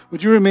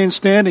Would you remain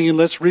standing and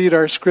let's read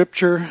our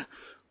scripture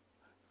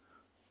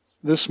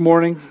this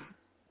morning.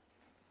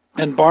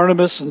 And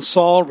Barnabas and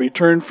Saul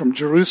returned from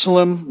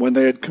Jerusalem when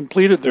they had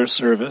completed their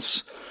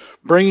service,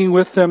 bringing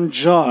with them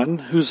John,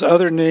 whose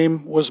other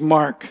name was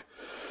Mark.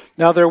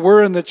 Now there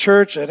were in the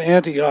church at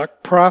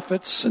Antioch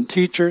prophets and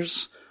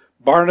teachers,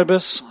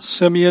 Barnabas,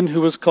 Simeon,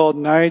 who was called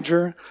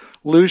Niger,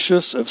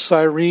 Lucius of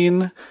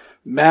Cyrene,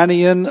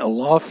 Manaen, a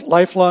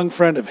lifelong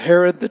friend of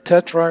Herod the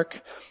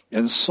Tetrarch,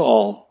 and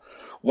Saul.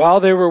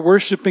 While they were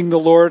worshiping the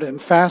Lord and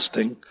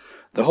fasting,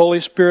 the Holy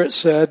Spirit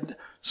said,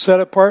 "Set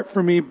apart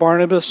for me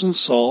Barnabas and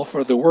Saul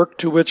for the work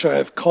to which I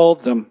have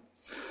called them."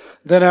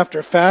 Then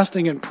after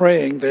fasting and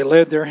praying, they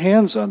laid their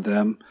hands on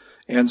them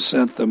and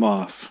sent them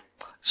off.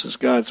 This is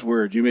God's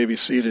word. You may be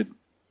seated.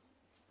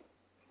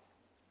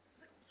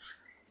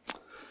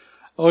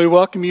 Oh, we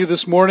welcome you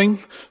this morning.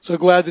 So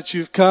glad that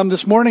you've come.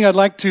 This morning I'd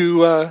like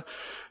to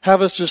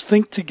have us just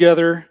think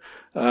together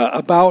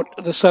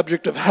about the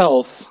subject of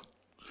health.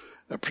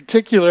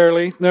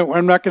 Particularly, no,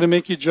 I'm not going to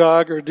make you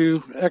jog or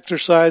do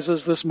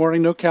exercises this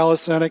morning, no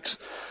calisthenics.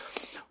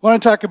 I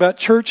want to talk about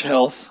church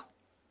health.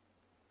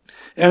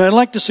 And I'd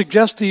like to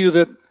suggest to you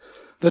that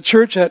the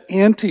church at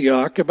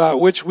Antioch, about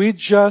which we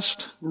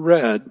just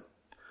read,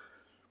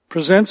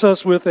 presents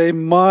us with a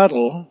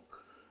model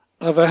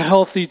of a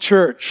healthy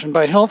church. And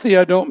by healthy,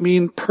 I don't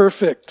mean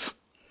perfect,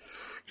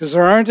 because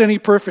there aren't any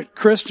perfect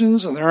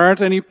Christians and there aren't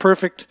any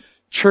perfect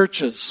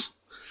churches.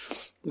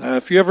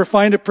 If you ever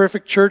find a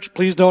perfect church,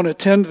 please don't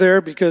attend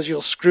there because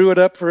you'll screw it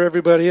up for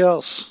everybody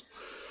else.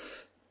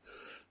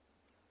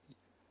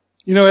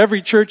 You know,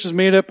 every church is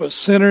made up of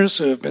sinners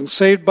who have been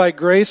saved by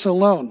grace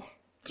alone,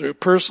 through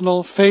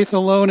personal faith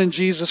alone in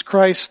Jesus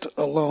Christ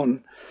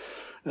alone.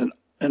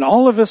 And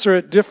all of us are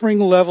at differing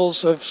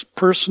levels of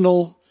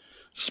personal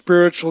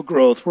spiritual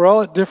growth. We're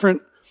all at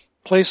different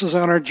places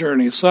on our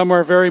journey. Some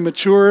are very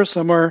mature,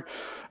 some are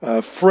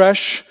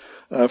fresh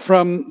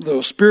from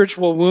the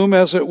spiritual womb,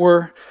 as it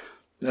were.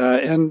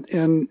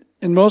 And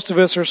most of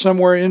us are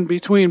somewhere in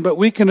between, but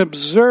we can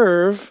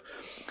observe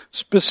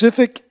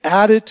specific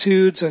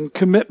attitudes and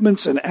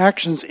commitments and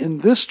actions in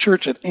this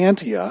church at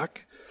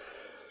Antioch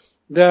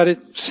that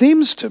it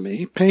seems to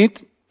me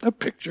paint a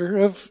picture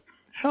of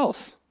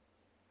health.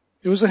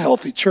 It was a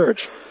healthy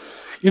church.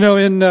 You know,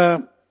 in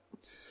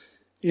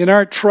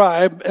our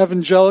tribe,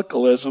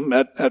 evangelicalism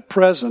at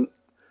present,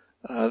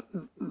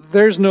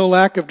 there's no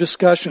lack of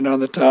discussion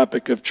on the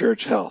topic of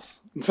church health.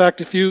 In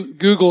fact, if you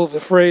Google the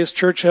phrase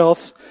church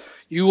health,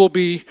 you will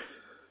be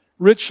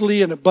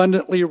richly and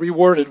abundantly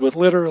rewarded with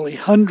literally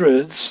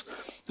hundreds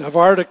of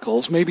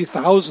articles, maybe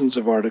thousands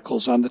of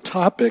articles on the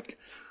topic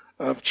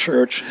of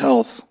church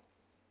health.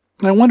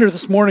 And I wonder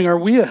this morning, are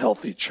we a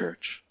healthy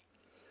church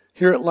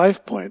here at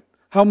LifePoint?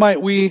 How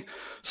might we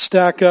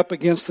stack up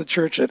against the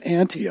church at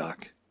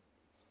Antioch?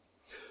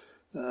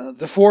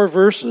 The 4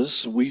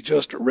 verses we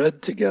just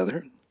read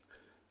together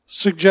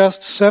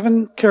suggest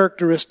 7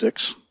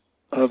 characteristics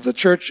of the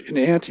church in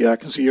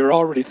Antioch. And so you're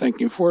already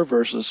thinking 4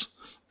 verses,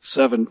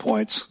 7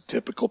 points,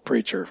 typical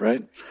preacher,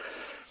 right?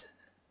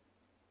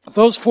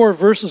 Those 4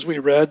 verses we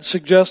read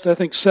suggest, I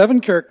think, 7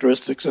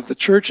 characteristics of the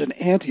church in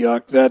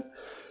Antioch that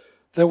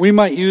we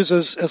might use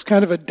as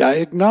kind of a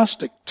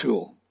diagnostic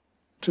tool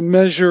to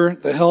measure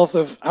the health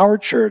of our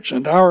church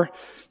and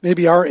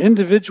maybe our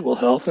individual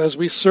health as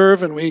we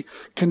serve and we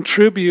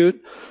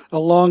contribute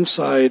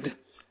alongside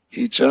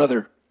each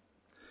other.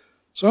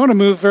 So I want to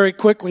move very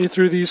quickly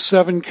through these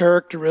 7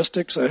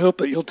 characteristics. I hope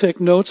that you'll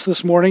take notes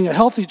this morning. A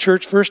healthy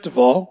church, first of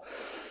all,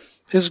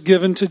 is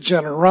given to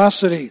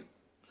generosity.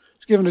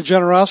 It's given to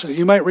generosity.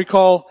 You might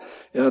recall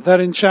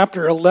that in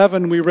chapter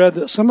 11 we read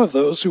that some of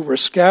those who were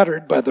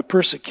scattered by the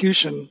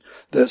persecution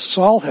that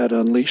Saul had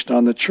unleashed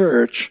on the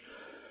church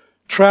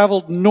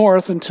traveled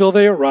north until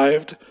they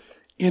arrived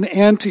in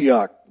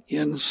Antioch,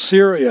 in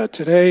Syria.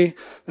 Today,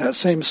 that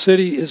same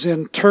city is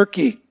in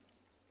Turkey.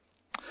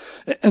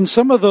 And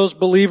some of those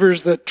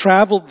believers that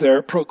traveled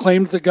there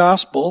proclaimed the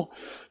gospel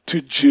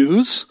to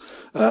Jews.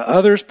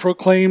 Others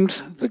proclaimed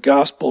the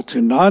gospel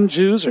to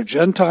non-Jews or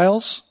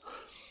Gentiles.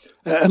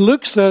 And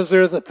Luke says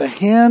there that the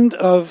hand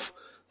of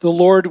the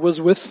Lord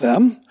was with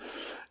them.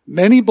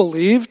 Many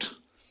believed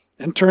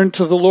and turned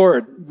to the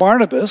Lord.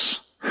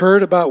 Barnabas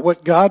heard about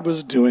what God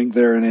was doing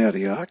there in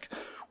Antioch,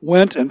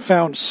 went and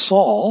found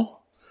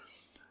Saul,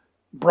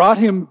 brought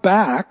him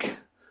back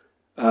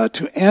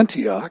to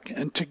Antioch,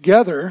 and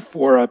together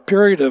for a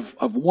period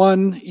of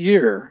 1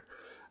 year,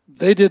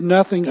 they did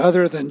nothing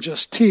other than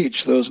just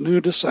teach those new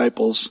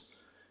disciples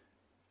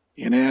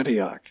in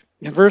Antioch.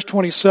 In verse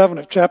 27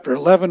 of chapter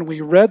 11,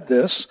 we read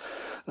this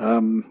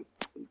a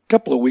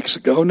couple of weeks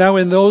ago. Now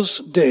in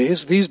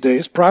these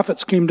days,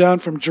 prophets came down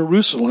from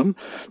Jerusalem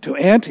to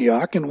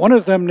Antioch, and one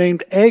of them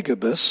named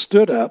Agabus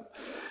stood up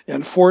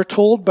and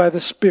foretold by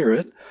the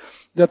Spirit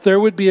that there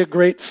would be a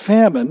great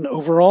famine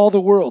over all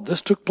the world.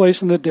 This took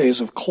place in the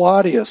days of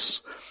Claudius.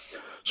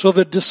 So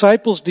the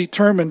disciples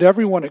determined,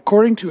 everyone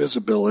according to his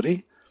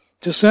ability,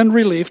 to send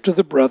relief to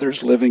the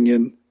brothers living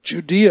in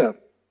Judea.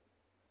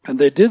 And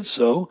they did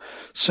so,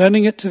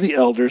 sending it to the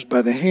elders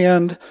by the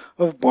hand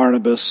of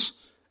Barnabas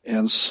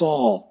and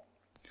Saul.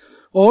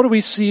 Well, what do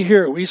we see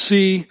here? We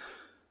see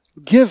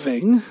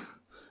giving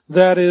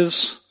that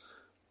is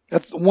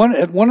at one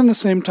and the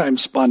same time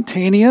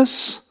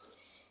spontaneous,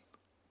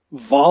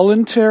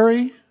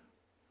 voluntary,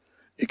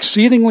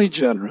 exceedingly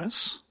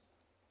generous,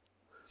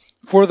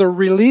 for the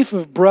relief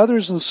of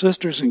brothers and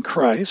sisters in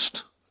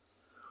Christ,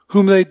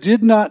 whom they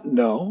did not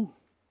know,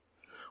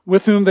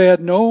 with whom they had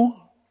no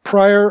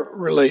prior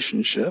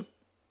relationship,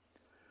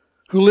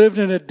 who lived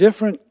in a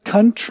different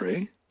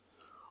country,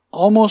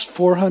 almost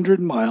 400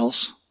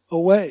 miles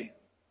away.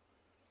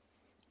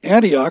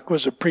 Antioch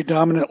was a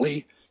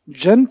predominantly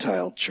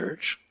Gentile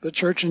church. The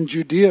church in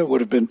Judea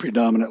would have been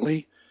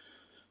predominantly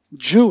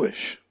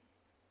Jewish.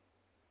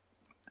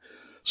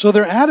 So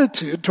their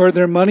attitude toward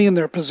their money and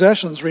their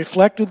possessions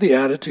reflected the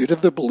attitude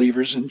of the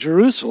believers in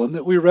Jerusalem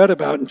that we read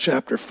about in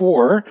chapter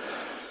 4,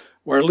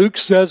 where Luke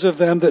says of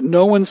them that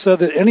no one said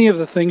that any of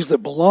the things that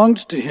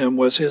belonged to him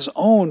was his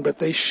own, but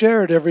they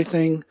shared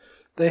everything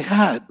they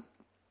had.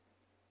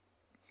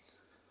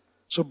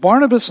 So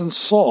Barnabas and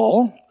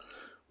Saul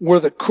were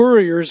the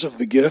couriers of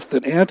the gift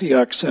that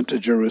Antioch sent to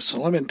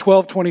Jerusalem. In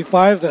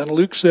 12:25 then,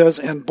 Luke says,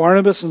 "And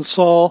Barnabas and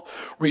Saul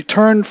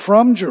returned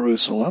from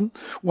Jerusalem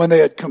when they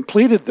had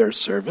completed their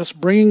service,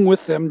 bringing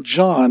with them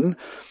John,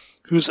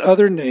 whose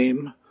other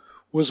name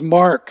was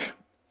Mark."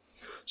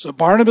 So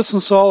Barnabas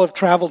and Saul have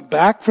traveled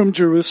back from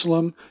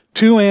Jerusalem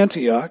to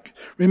Antioch.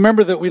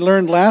 Remember that we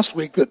learned last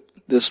week that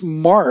this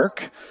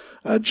Mark,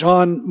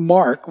 John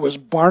Mark, was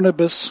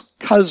Barnabas'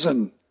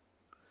 cousin.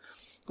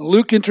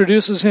 Luke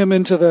introduces him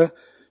into the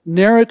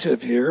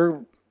narrative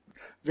here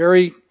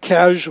very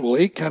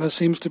casually, kind of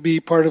seems to be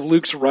part of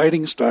Luke's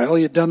writing style.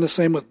 He had done the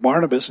same with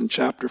Barnabas in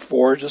chapter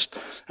 4, just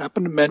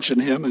happened to mention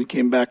him and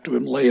came back to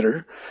him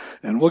later.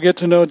 And we'll get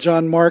to know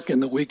John Mark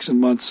in the weeks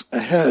and months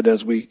ahead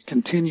as we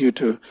continue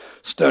to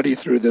study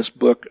through this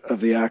book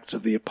of the Acts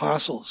of the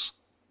Apostles.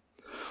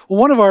 Well,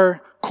 one of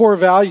our core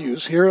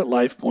values here at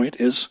LifePoint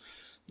is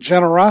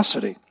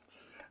generosity.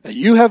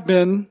 You have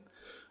been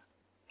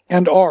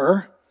and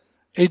are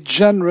a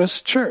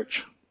generous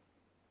church.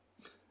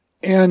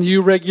 And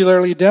you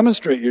regularly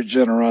demonstrate your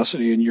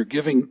generosity in your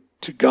giving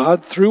to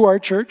God through our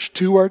church,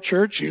 to our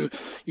church. You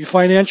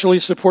financially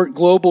support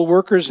global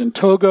workers in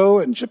Togo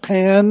and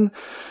Japan,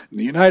 in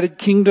the United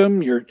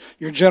Kingdom. Your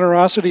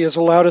generosity has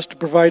allowed us to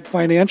provide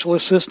financial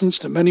assistance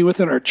to many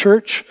within our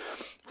church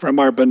from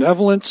our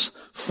benevolence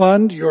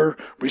fund. Your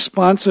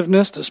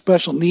responsiveness to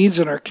special needs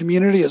in our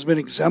community has been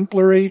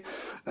exemplary.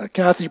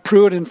 Kathy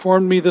Pruitt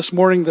informed me this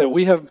morning that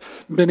we have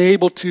been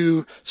able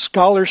to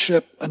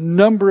scholarship a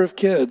number of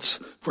kids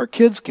for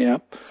kids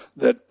camp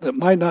that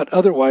might not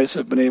otherwise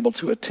have been able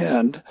to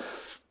attend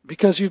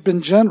because you've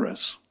been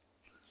generous.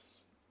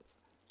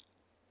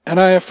 And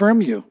I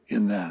affirm you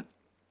in that.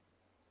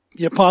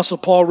 The Apostle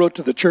Paul wrote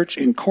to the church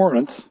in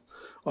Corinth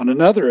on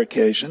another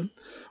occasion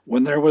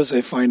when there was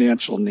a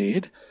financial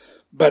need,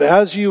 "But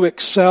as you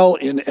excel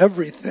in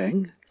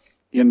everything,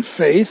 in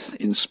faith,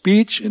 in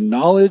speech, in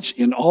knowledge,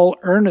 in all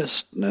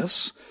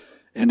earnestness,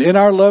 and in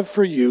our love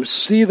for you,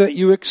 see that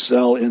you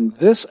excel in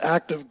this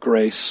act of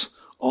grace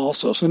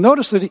also." So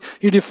notice that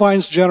he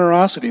defines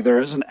generosity there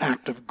as an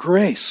act of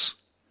grace,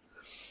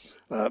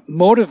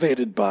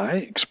 motivated by,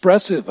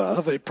 expressive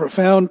of, a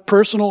profound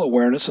personal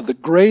awareness of the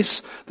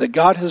grace that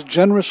God has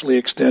generously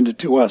extended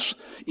to us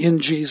in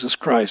Jesus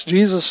Christ.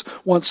 Jesus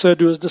once said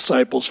to his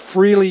disciples,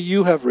 "Freely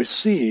you have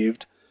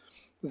received,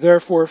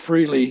 therefore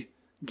freely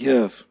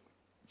give."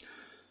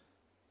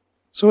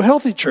 So a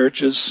healthy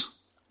church is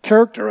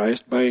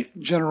characterized by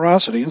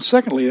generosity. And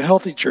secondly, a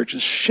healthy church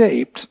is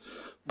shaped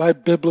by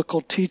biblical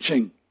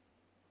teaching.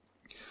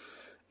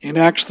 In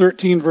Acts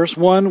 13, verse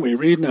 1, we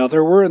read, "Now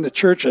there were in the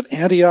church at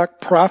Antioch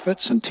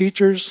prophets and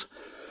teachers,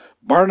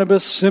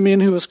 Barnabas,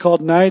 Simeon, who was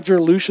called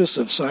Niger, Lucius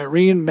of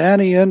Cyrene,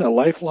 Manaen, a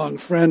lifelong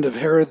friend of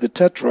Herod the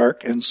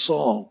Tetrarch, and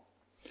Saul."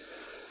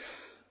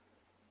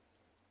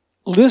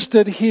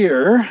 Listed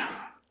here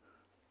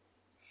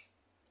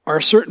are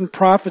certain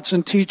prophets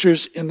and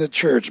teachers in the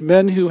church,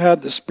 men who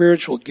had the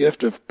spiritual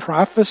gift of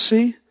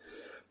prophecy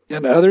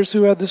and others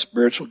who had the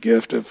spiritual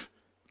gift of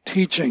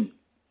teaching.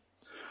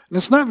 And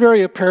it's not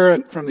very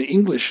apparent from the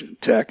English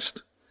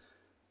text,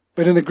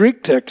 but in the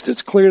Greek text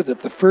it's clear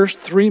that the first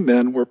three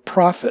men were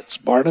prophets,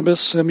 Barnabas,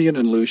 Simeon,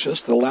 and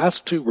Lucius. The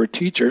last two were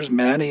teachers,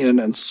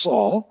 Manaen and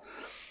Saul.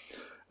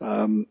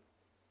 And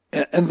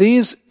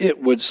these,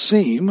 it would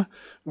seem,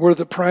 were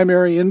the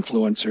primary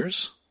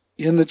influencers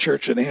in the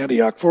church at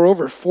Antioch. For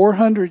over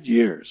 400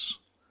 years,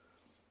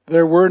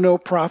 there were no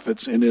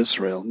prophets in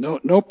Israel,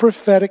 no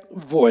prophetic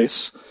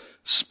voice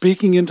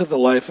speaking into the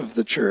life of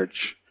the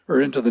church, or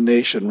into the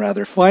nation,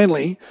 rather.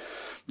 Finally,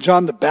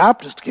 John the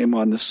Baptist came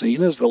on the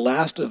scene as the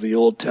last of the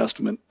Old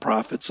Testament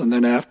prophets, and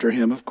then after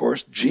him, of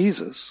course,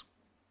 Jesus.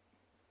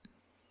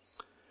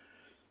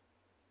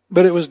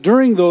 But it was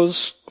during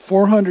those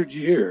 400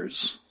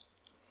 years,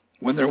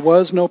 when there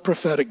was no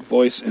prophetic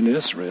voice in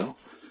Israel,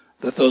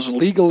 that those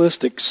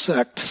legalistic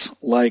sects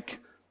like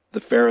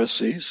the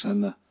Pharisees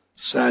and the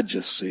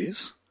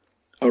Sadducees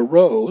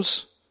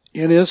arose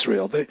in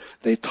Israel.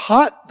 They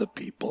taught the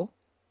people,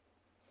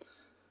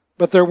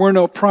 but there were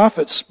no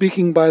prophets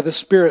speaking by the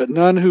Spirit,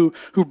 none who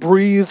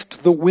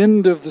breathed the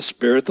wind of the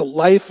Spirit, the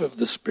life of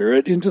the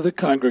Spirit, into the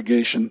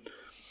congregation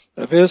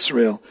of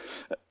Israel,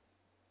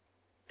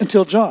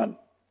 until John.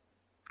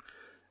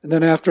 And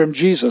then after him,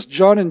 Jesus.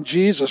 John and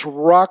Jesus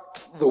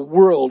rocked the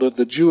world of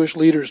the Jewish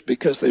leaders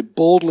because they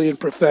boldly and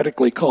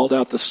prophetically called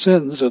out the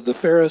sins of the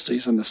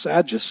Pharisees and the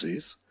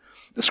Sadducees,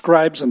 the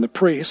scribes and the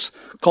priests,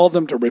 called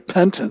them to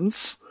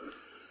repentance,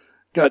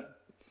 got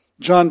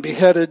John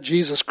beheaded,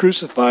 Jesus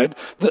crucified.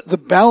 The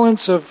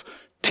balance of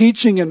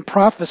teaching and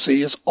prophecy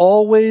has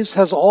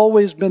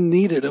always been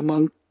needed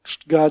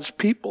amongst God's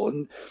people,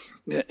 and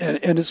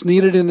it's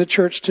needed in the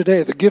church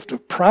today. The gift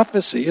of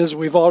prophecy, as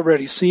we've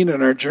already seen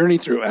in our journey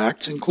through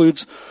Acts,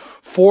 includes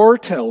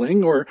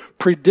foretelling or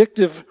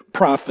predictive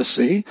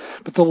prophecy,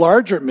 but the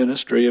larger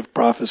ministry of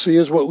prophecy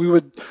is what we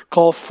would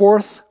call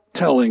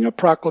forthtelling, a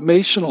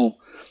proclamational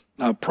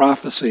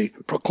prophecy,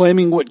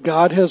 proclaiming what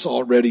God has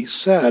already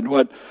said,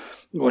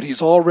 what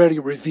He's already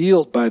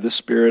revealed by the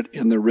Spirit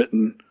in the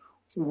written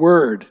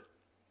Word.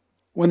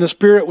 When the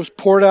Spirit was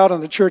poured out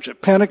on the church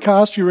at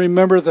Pentecost, you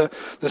remember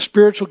the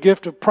spiritual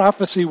gift of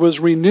prophecy was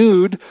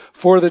renewed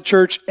for the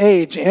church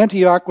age.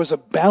 Antioch was a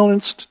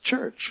balanced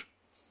church.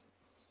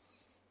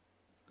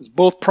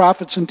 Both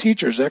prophets and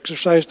teachers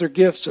exercised their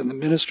gifts in the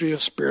ministry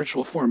of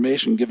spiritual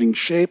formation, giving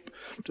shape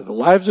to the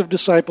lives of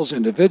disciples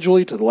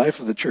individually, to the life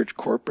of the church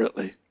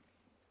corporately.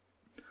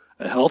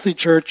 A healthy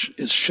church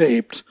is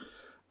shaped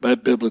by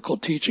biblical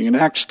teaching. In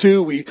Acts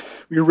 2, we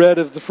read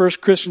of the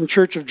first Christian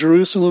church of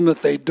Jerusalem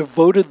that they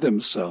devoted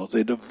themselves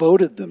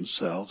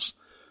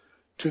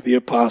to the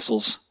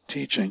apostles'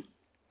 teaching.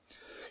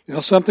 You know,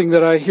 something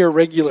that I hear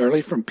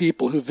regularly from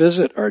people who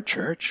visit our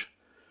church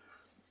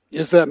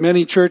is that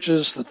many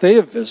churches that they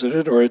have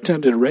visited or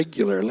attended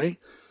regularly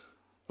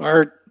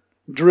are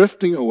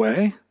drifting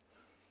away,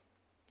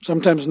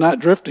 sometimes not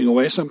drifting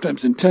away,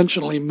 sometimes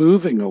intentionally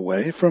moving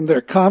away from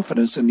their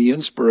confidence in the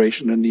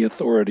inspiration and the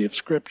authority of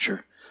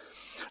Scripture.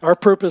 Our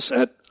purpose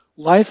at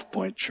Life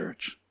Point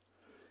Church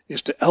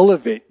is to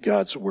elevate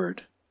God's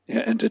Word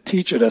and to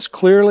teach it as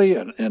clearly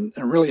and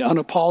really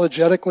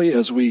unapologetically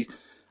as we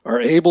are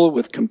able,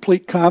 with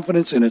complete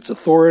confidence in its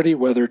authority,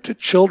 whether to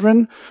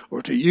children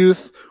or to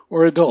youth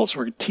or adults.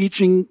 We're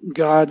teaching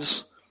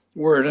God's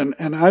Word.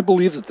 And I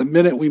believe that the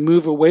minute we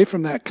move away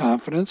from that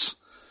confidence,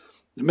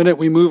 the minute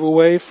we move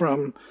away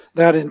from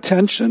that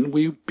intention,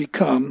 we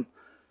become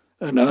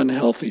an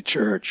unhealthy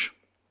church.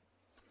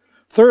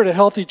 Third, a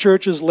healthy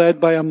church is led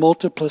by a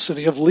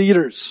multiplicity of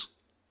leaders.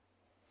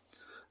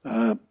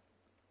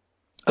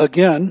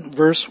 Again,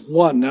 verse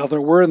 1. Now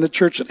there were in the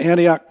church at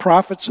Antioch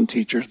prophets and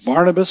teachers,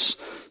 Barnabas,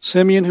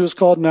 Simeon, who was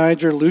called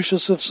Niger,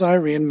 Lucius of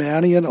Cyrene,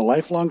 Manaen, a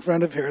lifelong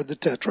friend of Herod the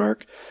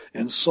Tetrarch,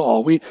 and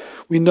Saul. We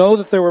know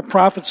that there were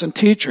prophets and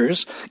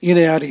teachers in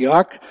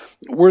Antioch.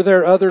 Were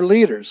there other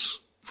leaders?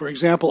 For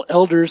example,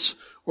 elders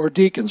or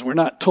deacons. We're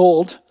not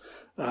told.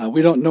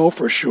 We don't know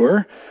for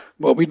sure.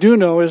 What we do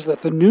know is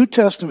that the New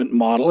Testament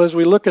model, as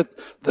we look at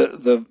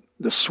the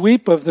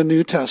sweep of the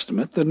New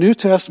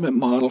Testament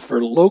model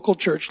for local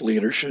church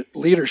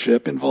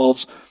leadership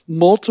involves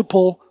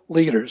multiple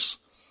leaders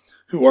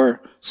who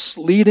are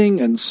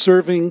leading and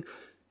serving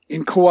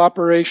in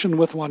cooperation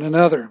with one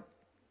another.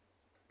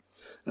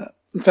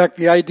 In fact,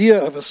 the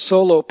idea of a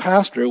solo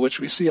pastor, which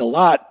we see a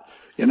lot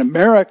in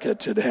America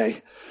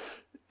today,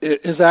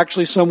 is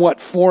actually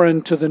somewhat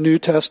foreign to the New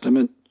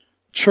Testament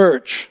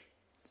church.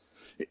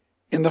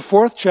 In the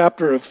 4th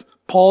chapter of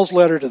Paul's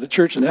letter to the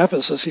church in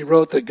Ephesus, he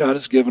wrote that God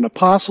has given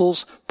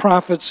apostles,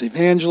 prophets,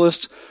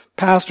 evangelists,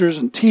 pastors,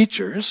 and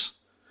teachers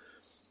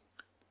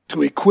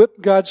to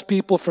equip God's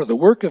people for the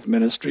work of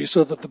ministry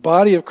so that the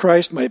body of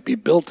Christ might be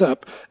built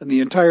up and the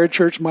entire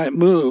church might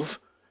move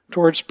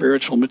towards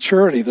spiritual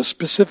maturity. The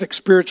specific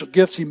spiritual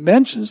gifts he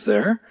mentions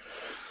there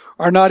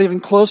are not even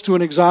close to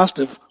an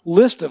exhaustive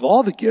list of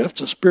all the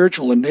gifts of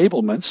spiritual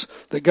enablements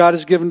that God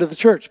has given to the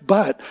church,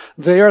 but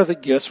they are the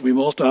gifts we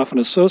most often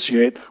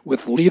associate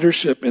with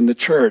leadership in the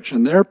church,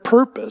 and their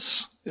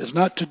purpose is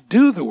not to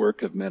do the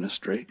work of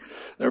ministry.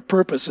 Their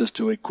purpose is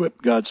to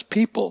equip God's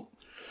people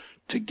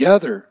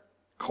together,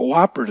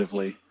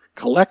 cooperatively,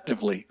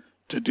 collectively,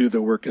 to do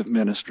the work of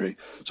ministry.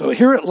 So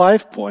here at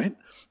Life Point,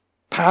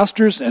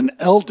 pastors and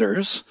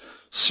elders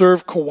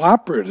serve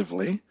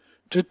cooperatively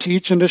to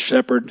teach and to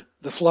shepherd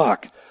the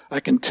flock. I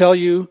can tell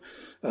you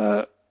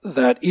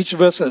that each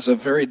of us has a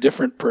very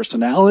different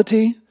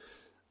personality.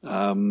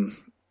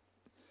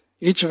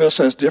 Each of us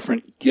has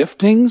different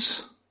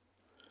giftings,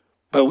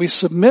 but we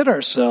submit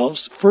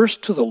ourselves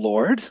first to the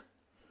Lord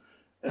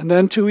and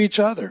then to each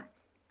other.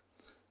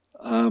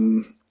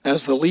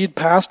 As the lead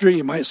pastor,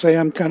 you might say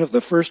I'm kind of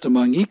the first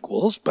among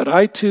equals, but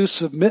I too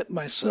submit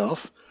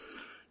myself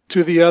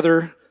to the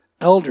other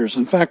elders.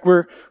 In fact,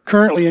 we're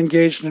currently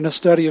engaged in a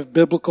study of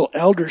biblical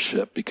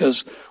eldership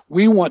because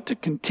we want to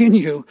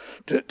continue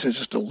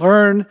to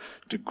learn,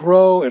 to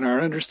grow in our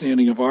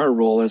understanding of our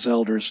role as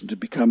elders and to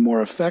become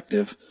more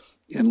effective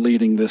in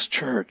leading this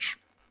church.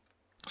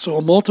 So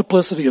a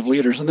multiplicity of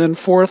leaders. And then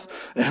fourth,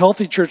 a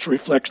healthy church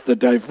reflects the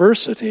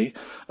diversity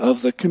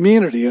of the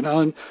community. And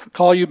I'll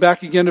call you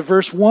back again to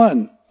verse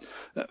 1.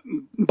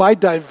 By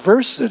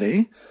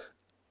diversity,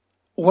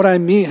 what I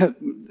mean,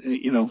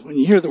 when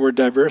you hear the word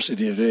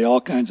diversity today,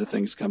 all kinds of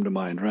things come to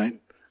mind, right?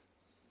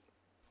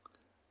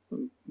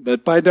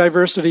 But by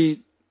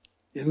diversity,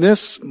 in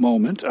this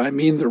moment, I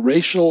mean the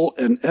racial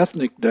and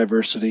ethnic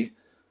diversity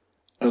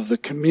of the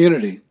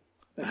community.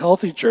 A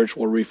healthy church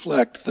will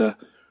reflect the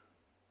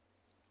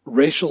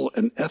racial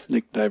and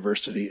ethnic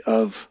diversity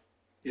of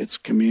its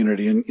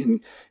community.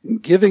 In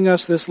giving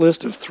us this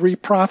list of 3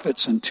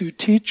 prophets and 2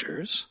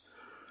 teachers,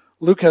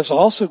 Luke has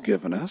also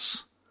given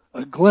us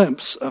a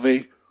glimpse of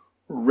a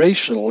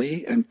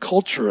racially and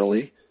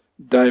culturally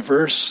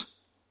diverse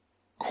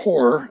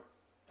core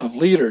of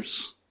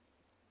leaders.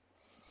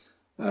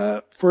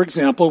 For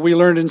example, we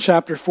learned in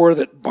chapter 4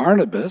 that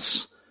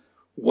Barnabas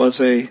was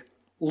a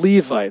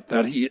Levite,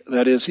 that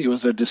is, he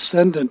was a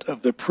descendant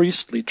of the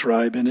priestly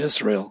tribe in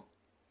Israel.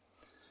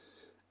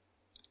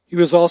 He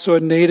was also a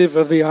native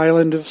of the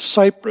island of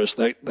Cyprus,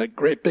 that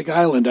great big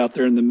island out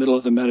there in the middle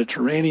of the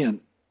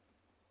Mediterranean.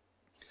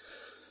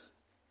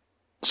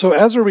 So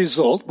as a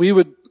result, we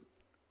would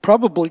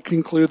probably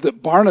conclude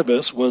that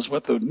Barnabas was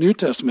what the New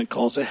Testament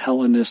calls a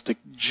Hellenistic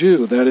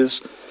Jew. That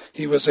is,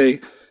 he was a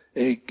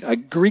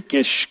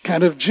Greekish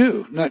kind of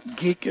Jew, not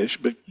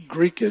geekish, but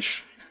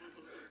Greekish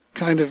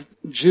kind of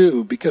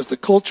Jew, because the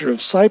culture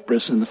of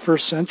Cyprus in the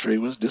first century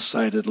was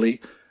decidedly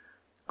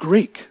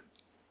Greek.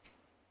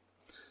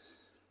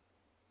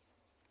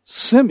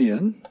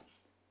 Simeon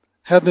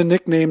had the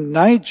nickname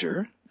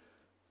Niger,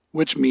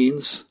 which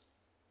means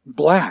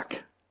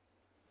black.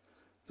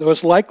 So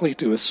it's likely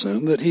to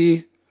assume that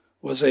he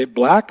was a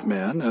black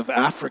man of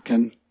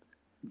African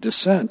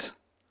descent.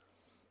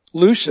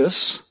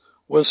 Lucius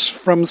was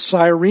from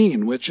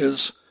Cyrene, which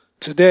is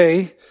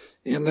today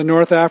in the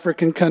North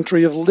African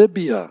country of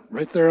Libya,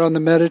 right there on the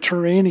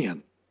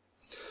Mediterranean.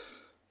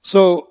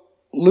 So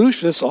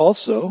Lucius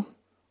also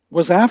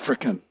was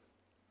African.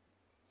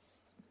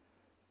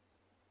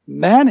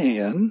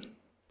 Manaen,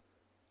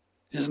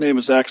 his name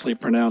is actually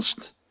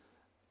pronounced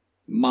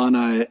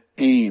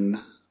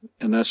Manaen,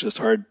 and that's just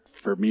hard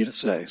for me to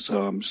say,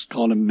 so I'm just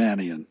calling him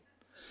Manaen.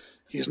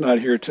 He's not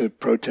here to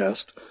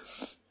protest.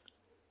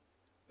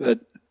 But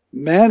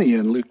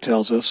Manaen, Luke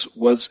tells us,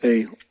 was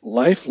a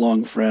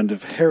lifelong friend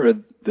of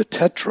Herod the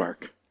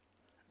Tetrarch.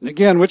 And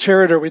again, which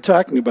Herod are we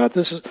talking about?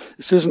 This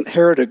isn't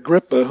Herod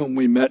Agrippa, whom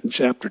we met in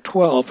chapter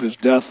 12, whose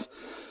death,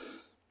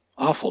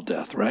 awful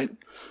death, right,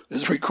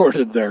 is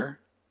recorded there.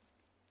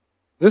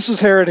 This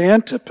is Herod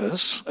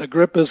Antipas,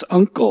 Agrippa's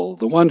uncle,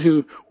 the one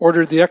who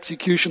ordered the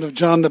execution of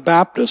John the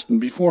Baptist and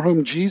before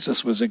whom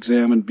Jesus was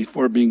examined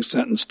before being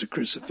sentenced to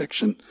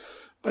crucifixion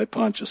by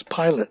Pontius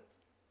Pilate.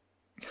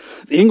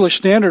 The English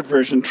Standard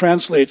Version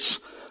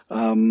translates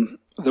the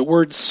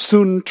word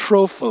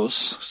suntrophos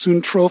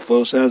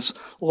as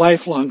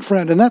lifelong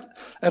friend, and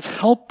that's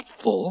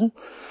helpful,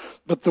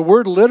 but the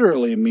word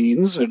literally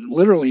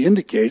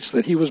indicates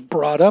that he was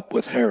brought up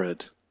with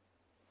Herod.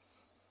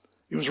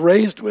 He was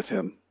raised with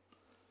him.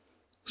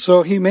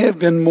 So he may have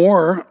been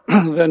more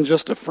than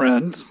just a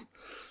friend,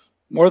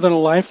 more than a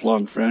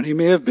lifelong friend. He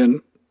may have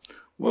been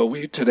what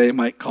we today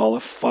might call a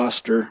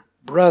foster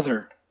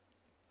brother,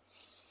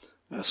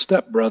 a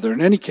stepbrother.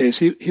 In any case,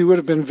 he would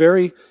have been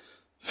very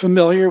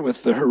familiar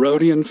with the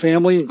Herodian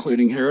family,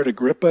 including Herod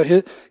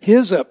Agrippa.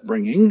 His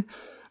upbringing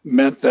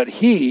meant that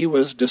he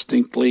was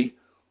distinctly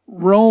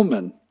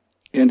Roman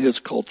in his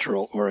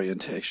cultural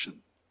orientation.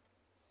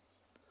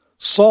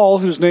 Saul,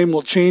 whose name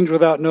will change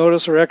without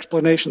notice or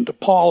explanation to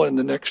Paul in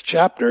the next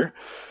chapter,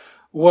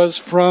 was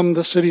from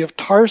the city of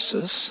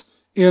Tarsus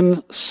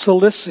in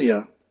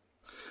Cilicia,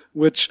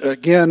 which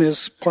again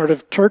is part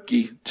of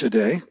Turkey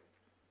today.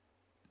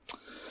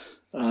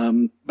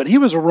 But he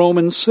was a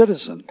Roman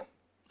citizen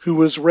who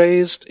was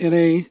raised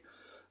in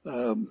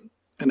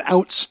an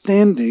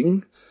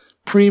outstanding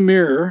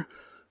premier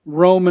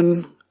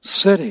Roman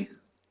city.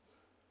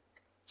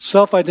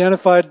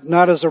 Self-identified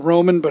not as a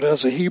Roman, but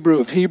as a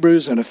Hebrew of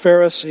Hebrews and a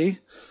Pharisee.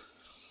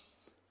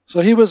 So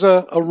he was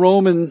a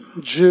Roman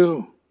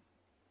Jew.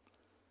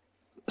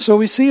 So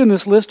we see in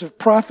this list of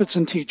prophets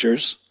and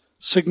teachers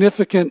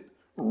significant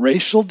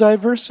racial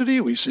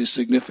diversity. We see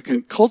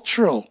significant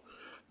cultural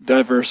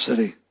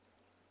diversity.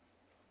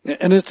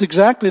 And it's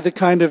exactly the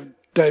kind of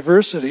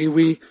diversity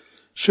we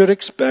should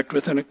expect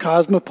within a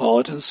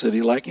cosmopolitan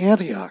city like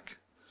Antioch.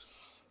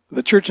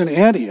 The church in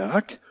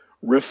Antioch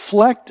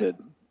reflected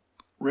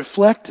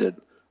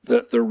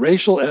the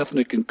racial,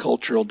 ethnic, and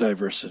cultural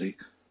diversity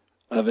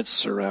of its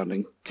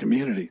surrounding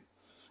community.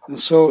 And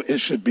so it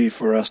should be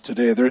for us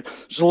today.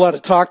 There's a lot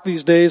of talk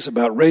these days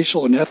about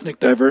racial and ethnic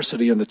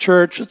diversity in the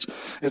church.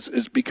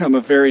 It's become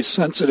a very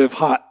sensitive,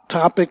 hot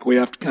topic. We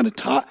have to kind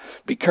of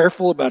be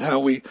careful about how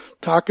we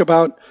talk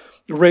about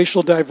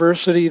racial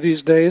diversity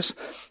these days.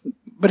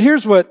 But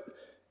here's what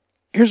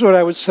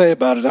I would say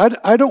about it.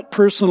 I don't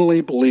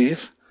personally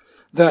believe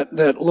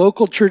that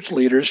local church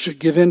leaders should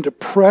give in to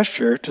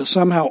pressure to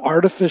somehow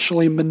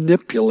artificially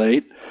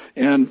manipulate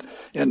and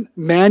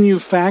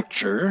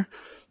manufacture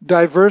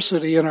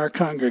diversity in our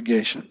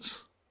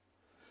congregations.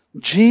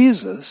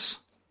 Jesus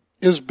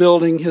is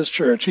building his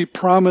church. He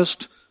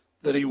promised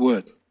that he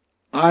would.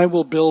 I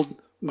will build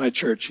my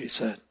church, he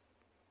said.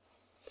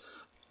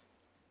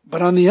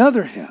 But on the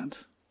other hand,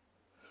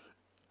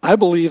 I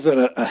believe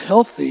that a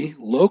healthy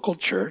local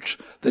church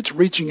that's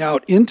reaching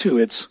out into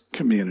its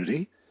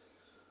community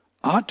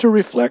ought to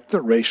reflect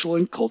the racial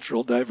and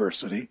cultural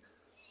diversity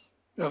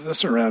of the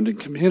surrounding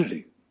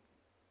community.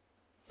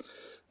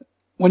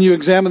 When you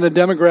examine the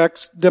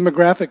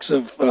demographics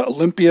of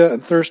Olympia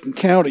and Thurston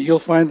County, you'll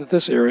find that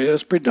this area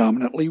is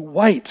predominantly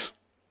white.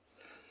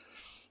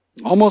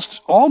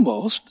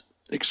 Almost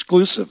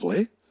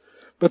exclusively.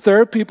 But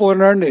there are people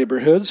in our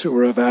neighborhoods who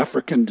are of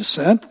African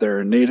descent. There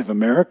are Native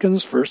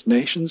Americans, First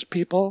Nations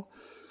people.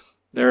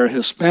 There are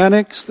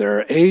Hispanics. There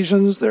are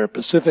Asians. There are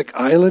Pacific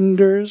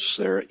Islanders.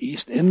 There are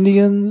East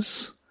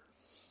Indians.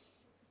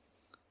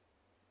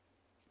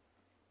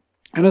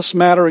 And a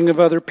smattering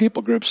of other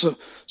people groups.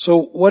 So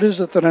what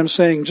is it that I'm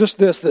saying? Just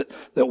this, that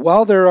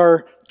while there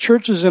are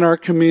churches in our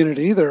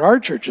community, there are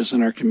churches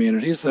in our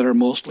communities that are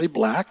mostly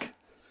black.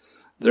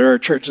 There are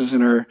churches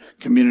in our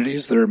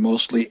communities that are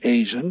mostly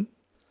Asian.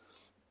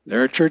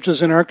 There are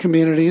churches in our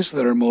communities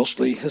that are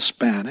mostly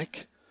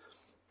Hispanic.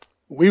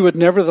 We would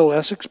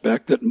nevertheless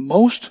expect that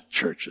most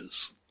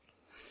churches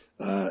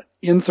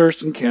in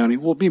Thurston County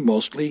will be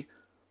mostly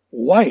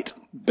white,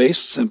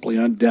 based simply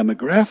on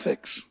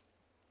demographics.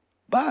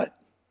 But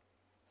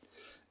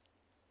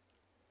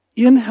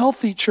in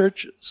healthy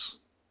churches,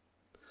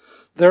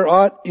 there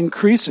ought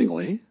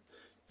increasingly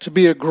to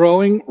be a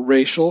growing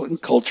racial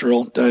and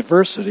cultural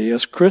diversity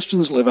as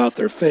Christians live out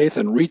their faith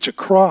and reach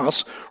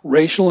across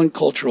racial and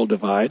cultural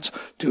divides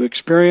to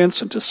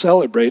experience and to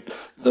celebrate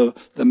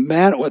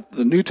what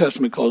the New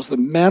Testament calls the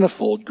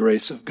manifold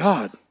grace of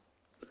God.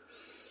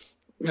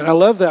 And I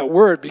love that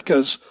word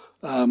because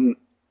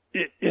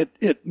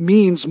it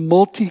means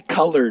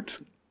multicolored.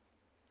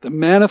 The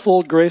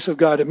manifold grace of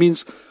God. It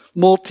means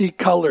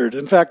multicolored.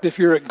 In fact, if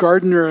you're a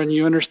gardener and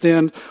you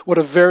understand what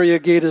a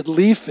variegated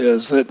leaf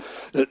is, that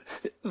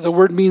the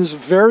word means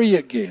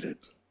variegated.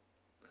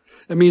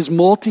 It means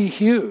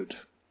multi-hued,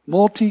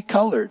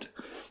 multicolored.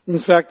 In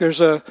fact,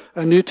 there's a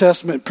New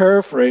Testament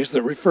paraphrase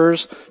that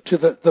refers to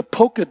the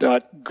polka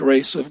dot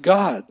grace of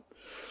God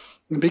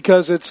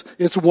because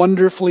it's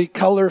wonderfully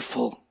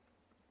colorful.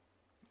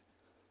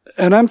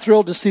 And I'm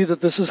thrilled to see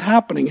that this is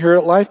happening here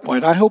at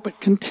LifePoint. I hope it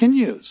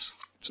continues.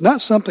 It's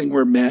not something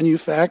we're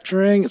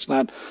manufacturing. It's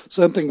not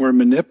something we're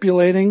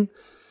manipulating.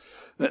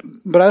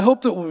 But I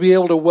hope that we'll be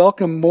able to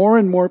welcome more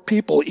and more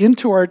people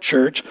into our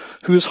church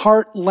whose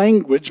heart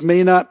language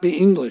may not be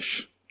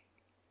English,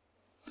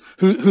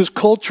 whose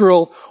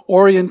cultural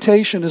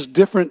orientation is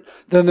different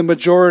than the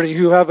majority,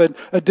 who have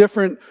a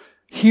different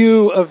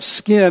hue of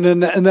skin,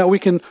 and that we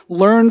can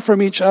learn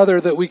from each other,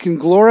 that we can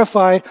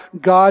glorify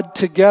God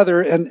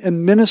together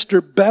and minister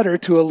better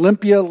to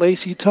Olympia,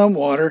 Lacey,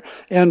 Tumwater,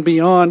 and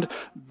beyond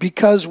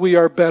because we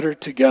are better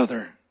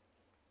together.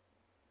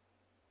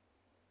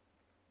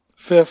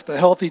 Fifth, a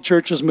healthy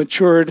church is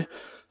matured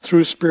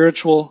through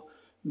spiritual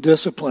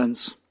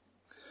disciplines.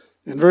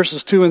 In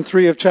verses 2 and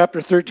 3 of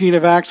chapter 13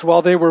 of Acts,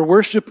 while they were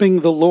worshiping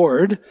the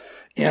Lord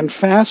and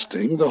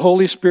fasting, the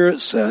Holy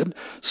Spirit said,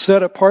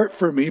 "Set apart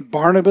for me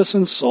Barnabas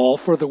and Saul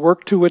for the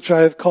work to which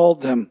I have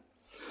called them."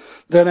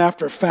 Then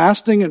after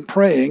fasting and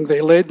praying,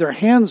 they laid their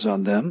hands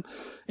on them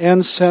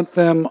and sent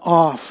them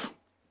off.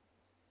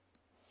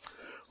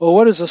 Well,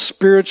 what is a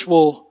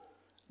spiritual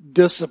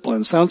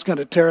discipline? Sounds kind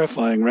of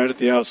terrifying right at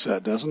the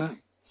outset, doesn't it?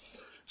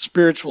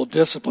 Spiritual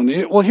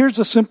discipline. Well, here's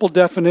a simple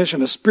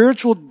definition. A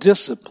spiritual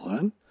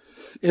discipline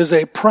is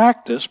a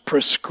practice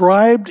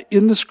prescribed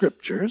in the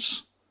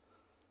Scriptures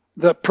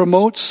that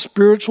promotes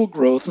spiritual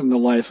growth in the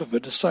life of a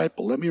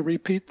disciple. Let me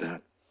repeat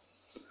that.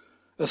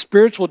 A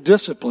spiritual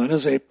discipline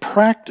is a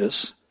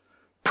practice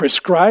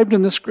prescribed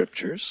in the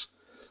Scriptures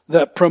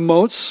that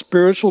promotes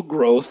spiritual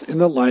growth in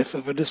the life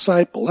of a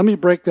disciple. Let me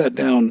break that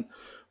down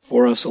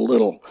for us a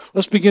little.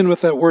 Let's begin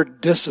with that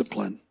word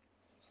discipline.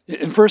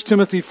 In 1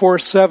 Timothy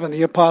 4:7,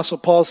 the Apostle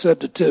Paul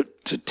said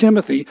to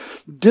Timothy,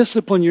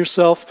 "Discipline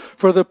yourself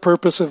for the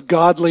purpose of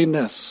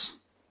godliness."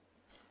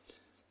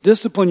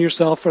 Discipline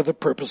yourself for the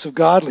purpose of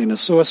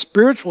godliness. So a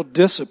spiritual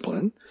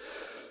discipline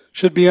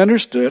should be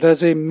understood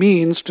as a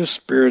means to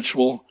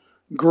spiritual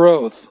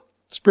growth.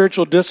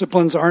 Spiritual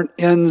disciplines aren't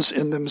ends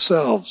in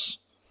themselves.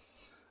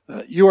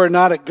 You are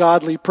not a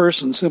godly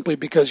person simply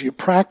because you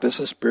practice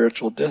a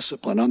spiritual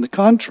discipline. On the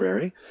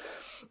contrary,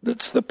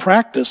 it's the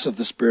practice of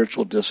the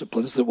spiritual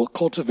disciplines that will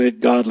cultivate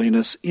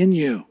godliness in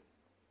you.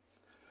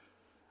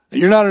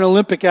 You're not an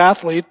Olympic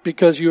athlete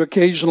because you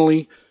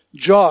occasionally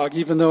jog,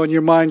 even though in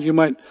your mind you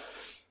might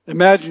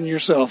imagine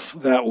yourself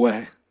that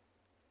way.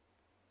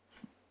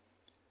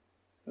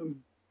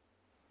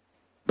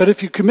 But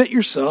if you commit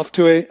yourself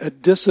to a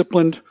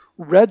disciplined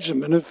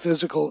regimen of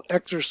physical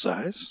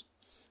exercise,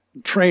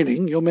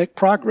 training, you'll make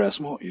progress,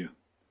 won't you?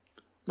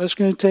 But it's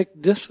going to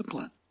take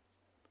discipline.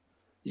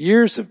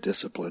 Years of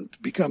discipline to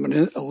become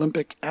an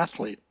Olympic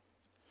athlete.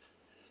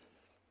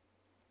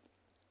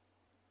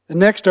 And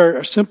next,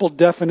 our simple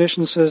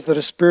definition says that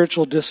a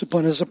spiritual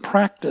discipline is a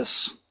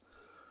practice.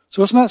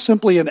 So it's not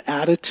simply an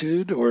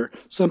attitude or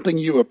something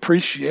you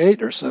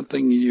appreciate or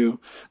something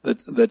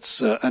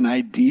that's an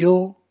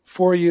ideal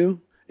for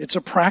you. It's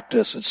a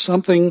practice. It's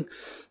something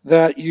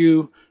that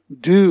you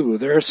do.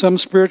 There are some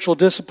spiritual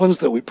disciplines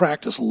that we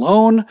practice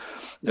alone.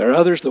 There are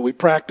others that we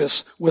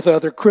practice with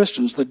other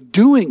Christians. The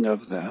doing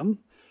of them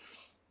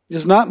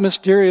is not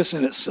mysterious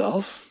in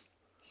itself.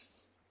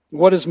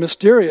 What is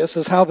mysterious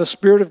is how the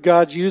Spirit of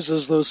God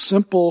uses those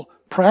simple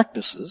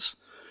practices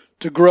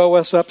to grow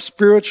us up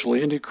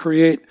spiritually and to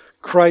create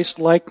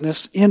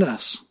Christ-likeness in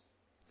us.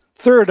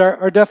 Third,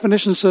 our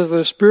definition says that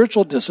a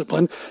spiritual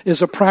discipline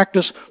is a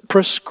practice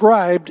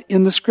prescribed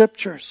in the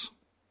Scriptures.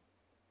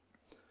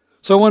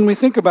 So when we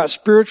think about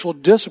spiritual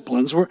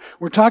disciplines,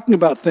 we're talking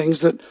about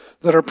things that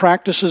are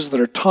practices that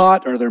are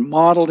taught or they're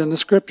modeled in the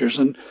Scriptures.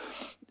 And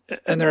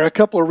there are a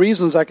couple of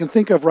reasons I can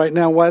think of right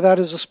now why that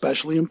is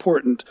especially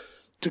important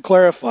to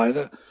clarify.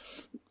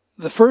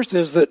 The first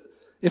is that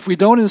if we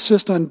don't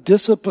insist on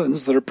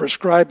disciplines that are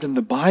prescribed in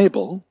the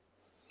Bible,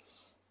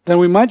 then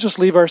we might just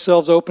leave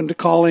ourselves open to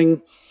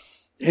calling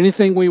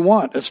anything we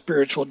want a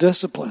spiritual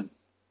discipline.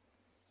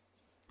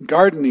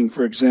 Gardening,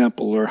 for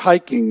example, or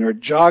hiking, or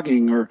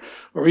jogging, or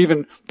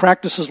even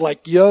practices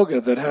like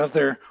yoga that have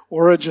their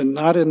origin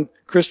not in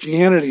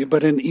Christianity,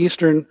 but in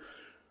Eastern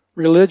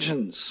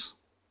religions.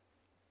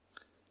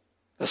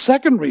 A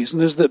second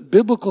reason is that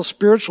biblical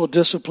spiritual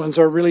disciplines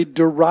are really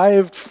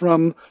derived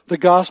from the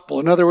gospel.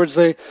 In other words,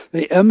 they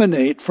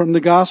emanate from the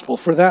gospel.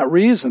 For that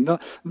reason,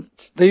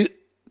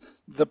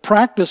 the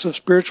practice of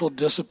spiritual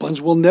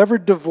disciplines will never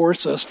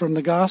divorce us from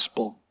the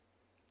gospel.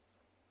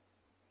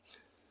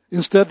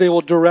 Instead, they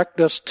will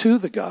direct us to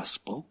the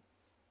gospel.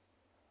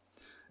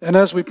 And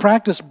as we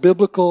practice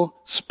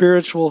biblical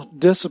spiritual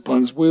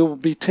disciplines, we will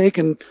be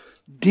taken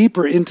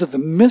deeper into the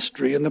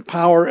mystery and the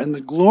power and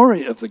the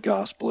glory of the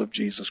gospel of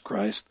Jesus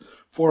Christ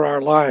for our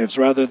lives,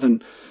 rather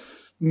than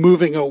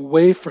moving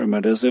away from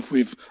it as if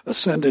we've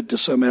ascended to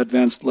some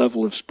advanced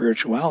level of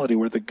spirituality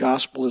where the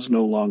gospel is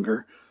no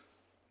longer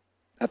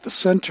at the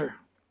center.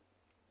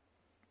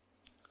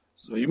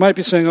 So you might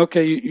be saying,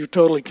 okay, you've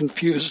totally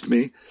confused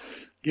me.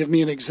 Give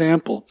me an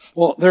example.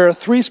 Well, there are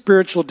 3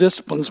 spiritual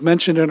disciplines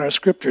mentioned in our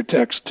scripture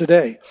text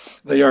today.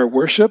 They are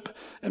worship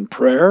and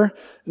prayer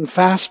and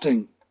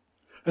fasting.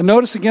 And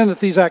notice again that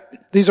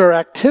these are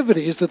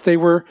activities that they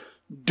were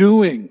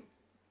doing.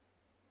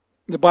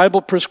 The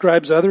Bible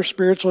prescribes other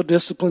spiritual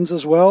disciplines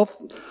as well.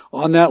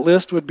 On that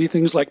list would be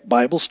things like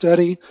Bible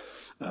study,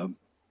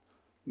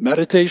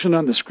 meditation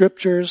on the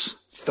scriptures,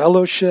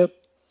 fellowship,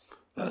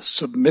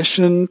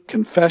 submission,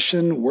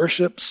 confession,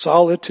 worship,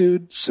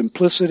 solitude,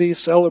 simplicity,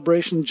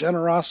 celebration,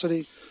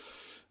 generosity,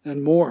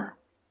 and more.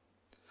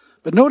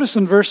 But notice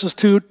in verses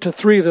 2 to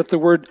 3 that the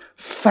word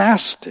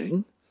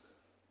fasting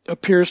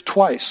appears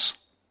twice.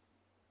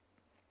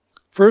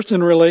 First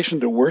in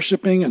relation to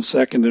worshiping and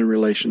second in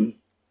relation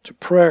to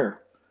prayer.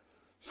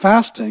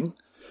 Fasting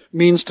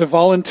means to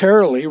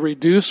voluntarily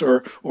reduce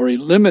or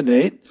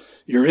eliminate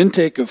your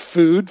intake of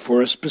food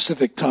for a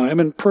specific time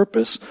and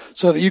purpose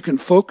so that you can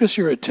focus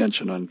your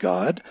attention on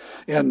God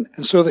and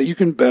so that you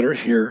can better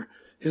hear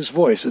His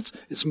voice.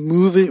 It's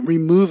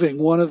removing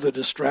one of the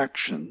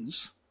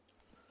distractions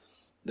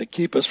that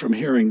keep us from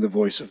hearing the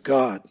voice of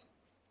God.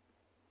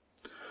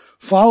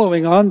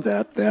 Following on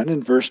that, then,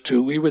 in verse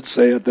 2, we would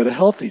say that a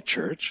healthy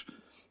church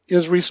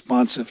is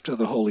responsive to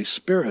the Holy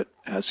Spirit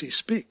as He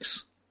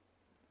speaks.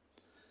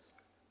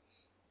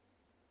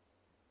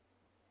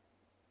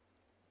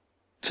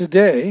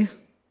 Today,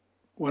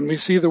 when we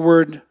see the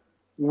word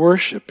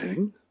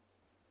worshiping,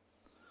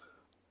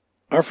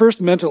 our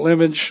first mental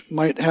image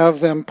might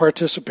have them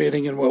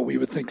participating in what we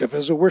would think of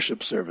as a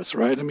worship service,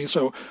 right?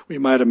 So we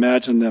might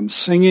imagine them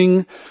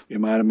singing. We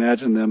might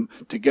imagine them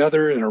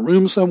together in a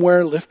room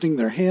somewhere, lifting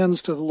their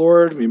hands to the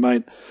Lord. We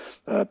might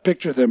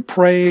picture them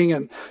praying,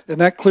 and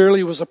that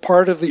clearly was a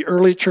part of the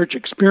early church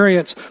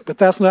experience, but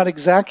that's not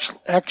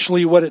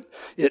actually what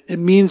it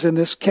means in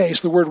this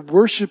case. The word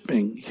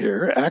worshiping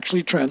here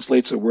actually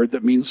translates a word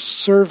that means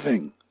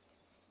serving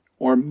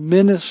or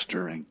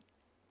ministering.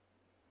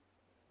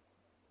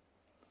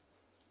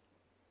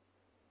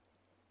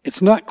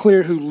 It's not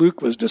clear who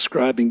Luke was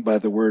describing by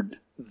the word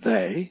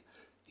they.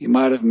 He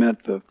might have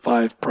meant the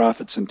 5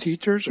 prophets and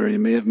teachers, or he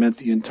may have meant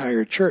the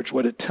entire church.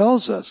 What it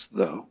tells us,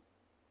 though,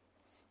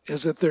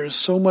 is that there is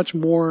so much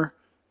more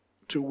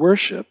to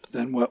worship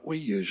than what we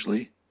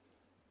usually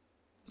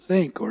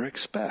think or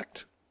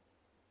expect.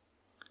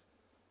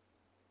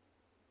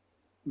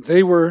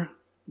 They were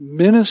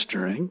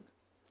ministering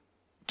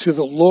to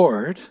the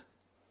Lord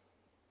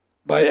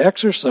by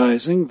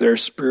exercising their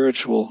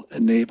spiritual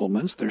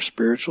enablements, their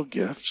spiritual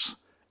gifts,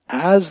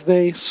 as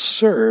they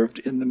served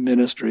in the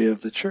ministry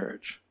of the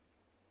church.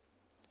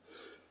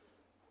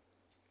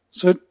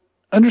 So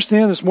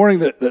understand this morning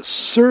that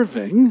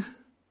serving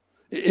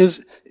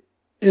is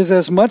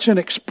as much an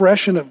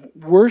expression of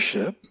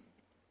worship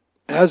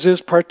as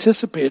is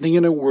participating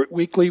in a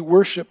weekly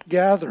worship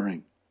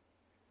gathering.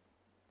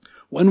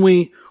 When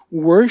we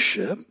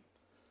worship,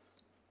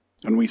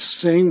 when we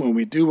sing, when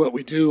we do what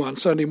we do on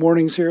Sunday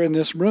mornings here in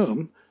this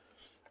room,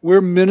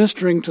 we're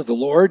ministering to the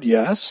Lord,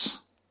 yes.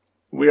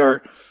 We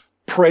are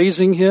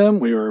praising Him,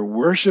 we are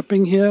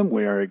worshiping Him,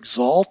 we are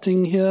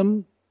exalting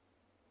Him.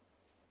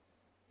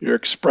 You're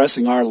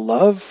expressing our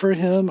love for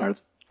Him, our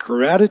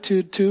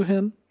gratitude to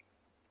Him.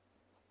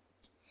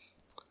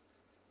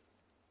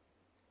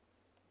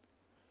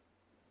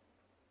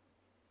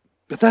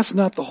 But that's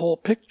not the whole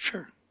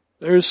picture.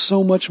 There is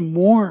so much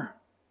more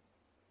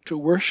to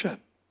worship.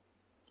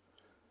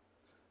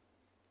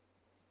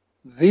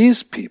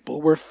 These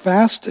people were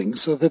fasting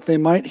so that they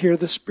might hear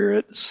the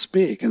Spirit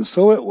speak. And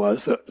so it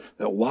was that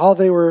while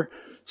they were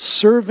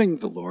serving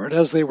the Lord,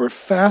 as they were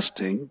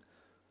fasting,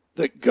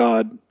 that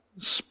God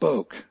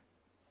spoke.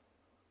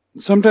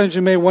 And sometimes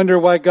you may wonder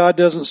why God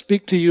doesn't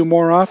speak to you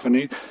more often.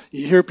 You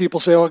hear people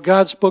say, "Oh,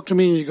 God spoke to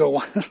me," and you go,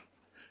 "Well,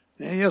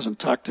 He hasn't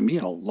talked to me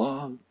in a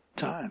long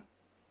time,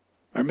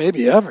 or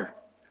maybe ever."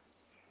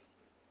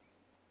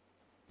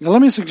 Now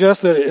let me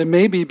suggest that it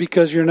may be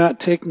because you're not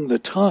taking the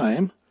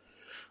time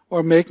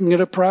or making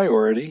it a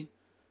priority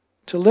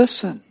to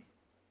listen.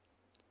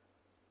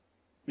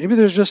 Maybe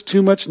there's just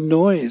too much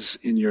noise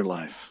in your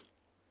life.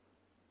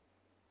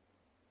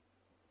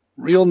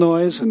 Real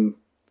noise and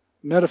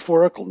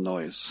metaphorical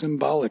noise,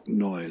 symbolic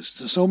noise.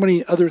 There's so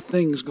many other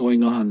things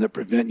going on that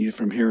prevent you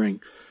from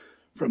hearing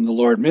from the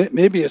Lord.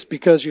 Maybe it's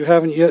because you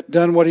haven't yet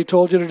done what He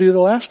told you to do the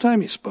last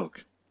time He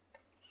spoke.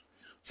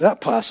 Is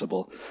that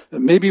possible?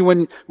 Maybe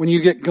when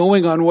you get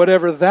going on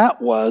whatever that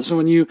was,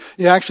 when you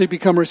actually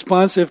become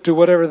responsive to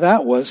whatever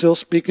that was, He'll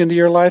speak into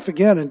your life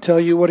again and tell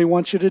you what He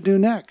wants you to do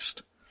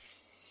next.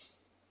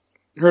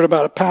 I heard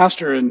about a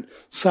pastor in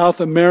South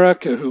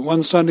America who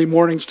one Sunday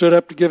morning stood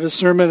up to give his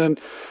sermon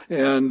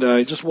and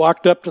he just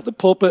walked up to the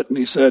pulpit and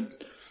he said,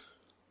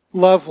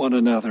 "Love one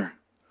another."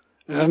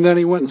 And then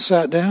he went and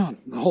sat down.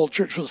 The whole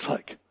church was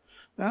like,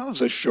 that was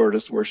the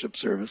shortest worship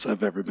service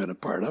I've ever been a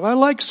part of. I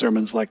like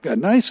sermons like that.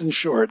 Nice and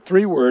short.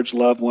 3 words,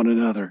 love one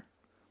another.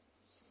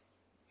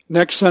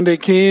 Next Sunday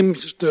came, he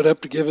stood up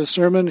to give his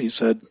sermon. He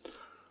said,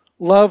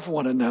 "Love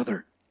one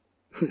another."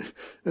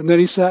 And then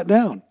he sat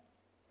down.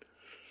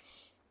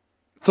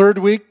 3rd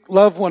week,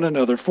 love one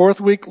another. 4th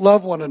week,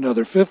 love one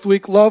another. 5th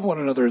week, love one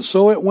another. And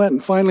so it went.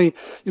 And finally,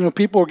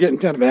 people were getting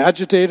kind of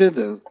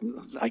agitated.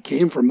 I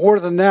came for more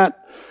than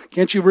that.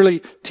 Can't you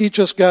really teach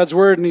us God's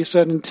word? And he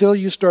said, until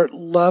you start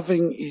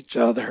loving each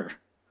other,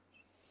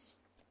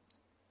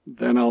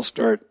 then I'll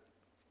start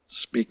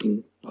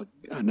speaking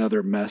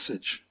another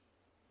message.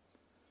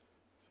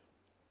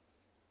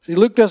 See,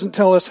 Luke doesn't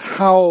tell us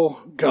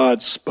how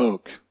God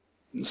spoke.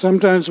 And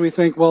sometimes we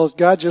think, well,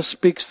 God just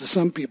speaks to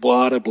some people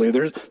audibly.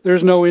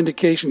 There's no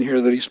indication here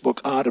that He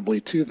spoke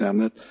audibly to them.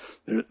 That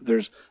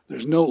there's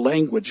no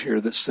language here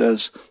that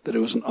says that it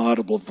was an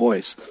audible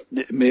voice.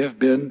 It may have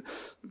been,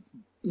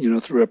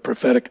 through a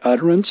prophetic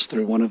utterance,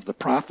 through one of the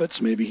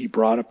prophets. Maybe he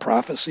brought a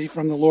prophecy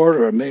from the Lord,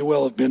 or it may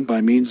well have been by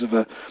means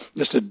of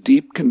just a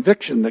deep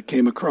conviction that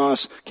came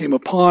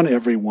upon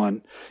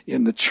everyone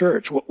in the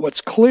church. What's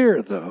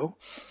clear, though,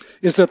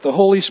 is that the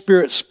Holy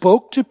Spirit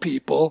spoke to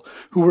people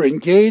who were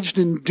engaged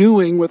in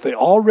doing what they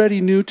already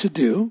knew to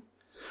do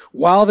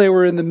while they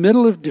were in the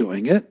middle of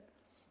doing it,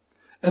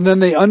 and then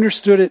they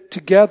understood it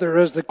together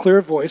as the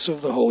clear voice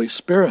of the Holy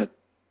Spirit.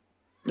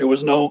 There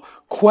was no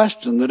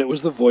question that it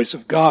was the voice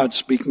of God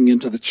speaking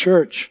into the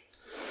church.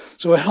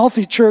 So a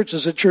healthy church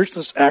is a church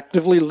that's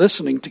actively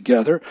listening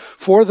together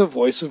for the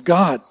voice of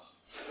God.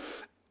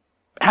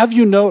 Have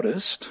you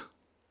noticed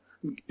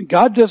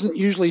God doesn't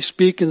usually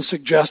speak in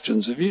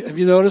suggestions? Have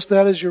you noticed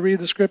that as you read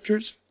the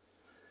scriptures?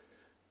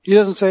 He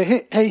doesn't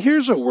say, hey,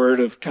 here's a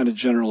word of kind of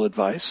general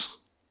advice.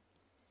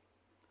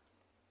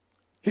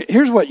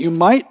 Here's what you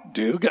might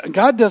do.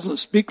 God doesn't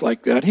speak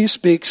like that. He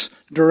speaks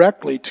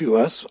directly to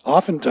us,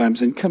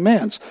 oftentimes in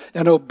commands,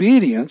 and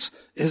obedience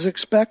is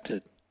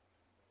expected.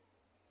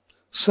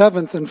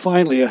 7th and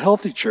finally, a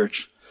healthy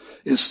church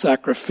is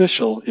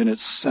sacrificial in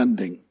its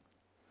sending.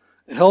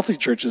 A healthy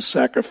church is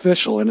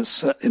sacrificial in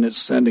its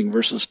sending.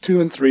 Verses 2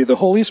 and 3, the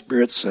Holy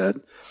Spirit said,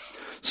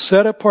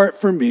 "Set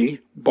apart for me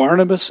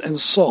Barnabas and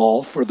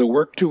Saul for the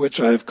work to which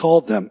I have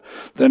called them."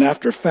 Then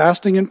after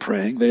fasting and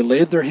praying, they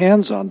laid their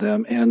hands on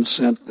them and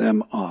sent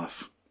them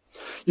off.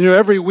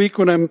 Every week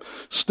when I'm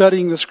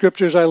studying the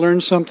scriptures, I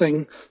learn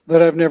something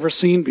that I've never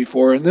seen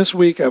before. And this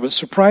week I was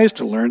surprised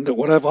to learn that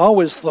what I've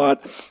always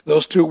thought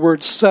those 2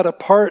 words set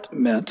apart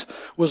meant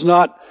was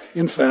not,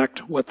 in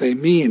fact, what they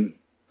mean.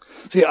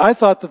 See, I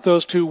thought that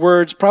those 2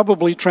 words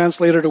probably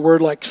translated a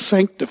word like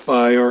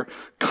sanctify or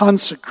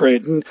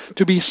consecrate. And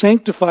to be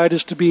sanctified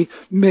is to be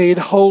made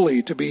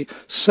holy, to be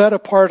set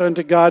apart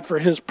unto God for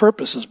His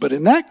purposes. But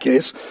in that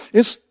case,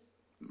 it's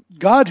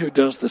God who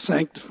does the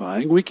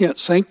sanctifying. We can't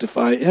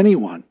sanctify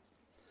anyone.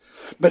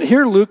 But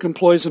here Luke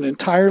employs an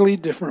entirely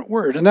different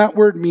word. And that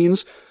word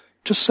means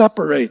to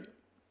separate,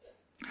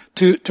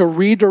 to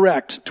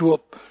redirect, to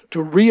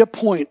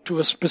reappoint to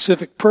a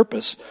specific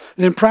purpose.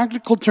 And in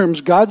practical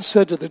terms, God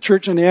said to the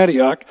church in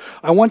Antioch,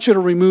 I want you to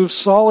remove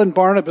Saul and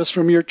Barnabas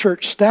from your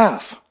church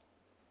staff,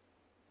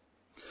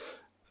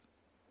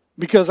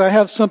 because I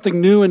have something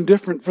new and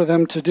different for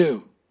them to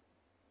do.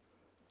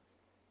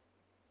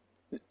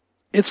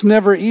 It's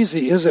never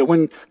easy, is it,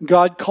 when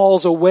God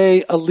calls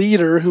away a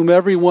leader whom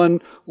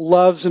everyone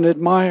loves and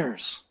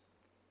admires?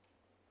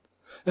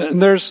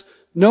 And there's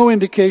no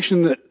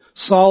indication that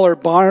Saul or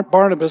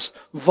Barnabas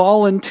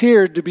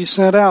volunteered to be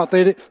sent out.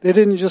 They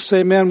didn't just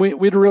say, man,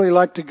 we'd really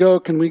like to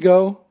go. Can we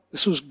go?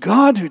 This was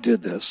God who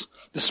did this.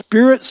 The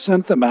Spirit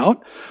sent them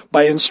out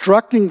by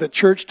instructing the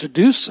church to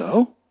do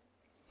so.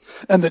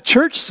 And the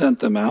church sent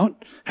them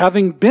out,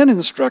 having been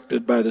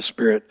instructed by the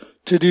Spirit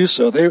to do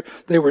so.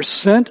 They were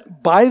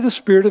sent by the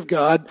Spirit of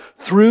God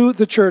through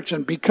the church.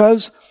 And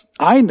because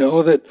I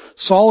know that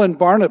Saul and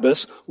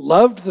Barnabas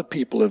loved the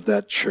people of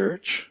that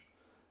church,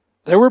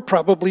 there were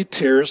probably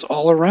tears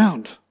all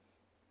around.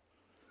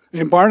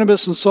 And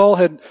Barnabas and Saul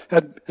had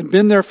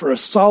been there for a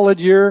solid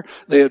year.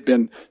 They had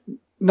been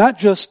not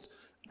just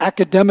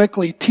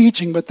academically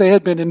teaching, but they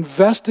had been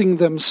investing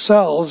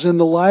themselves in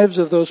the lives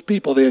of those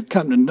people. They had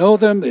come to know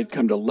them. They had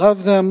come to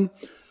love them.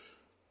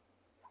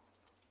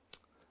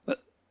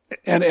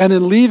 And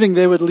in leaving,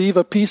 they would leave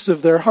a piece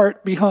of their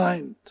heart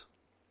behind.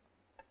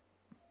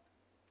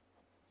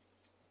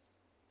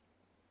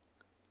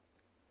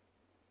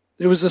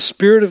 It was the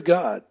Spirit of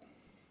God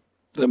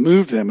that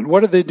moved them. And what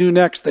did they do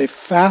next? They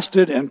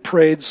fasted and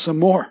prayed some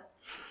more.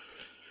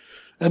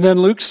 And then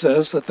Luke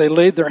says that they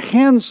laid their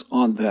hands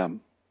on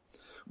them,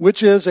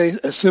 which is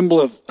a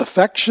symbol of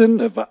affection,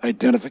 of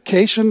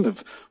identification,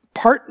 of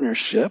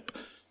partnership.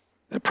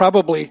 They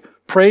probably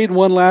prayed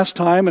one last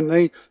time and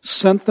they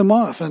sent them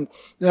off. And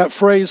that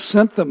phrase,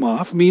 sent them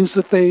off, means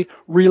that they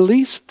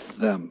released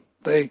them.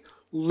 They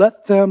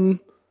let them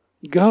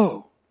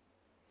go.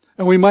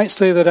 And we might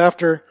say that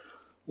after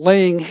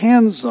laying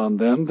hands on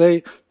them,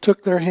 they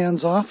took their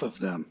hands off of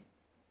them.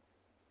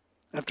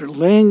 After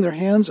laying their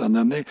hands on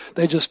them,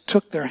 they just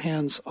took their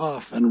hands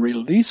off and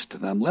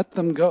released them, let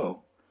them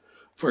go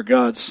for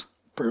God's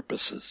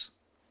purposes.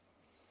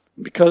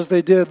 And because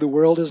they did, the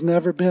world has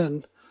never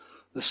been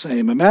the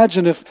same.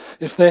 Imagine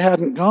if they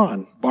hadn't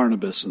gone,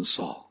 Barnabas and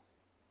Saul.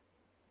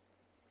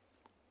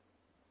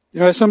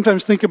 You know, I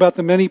sometimes think about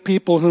the many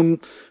people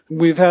whom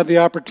we've had the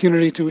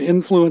opportunity to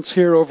influence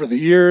here over the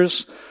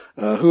years,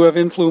 who have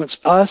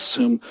influenced us,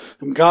 whom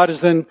God has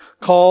then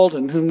called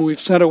and whom we've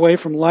sent away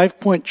from Life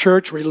Point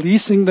Church,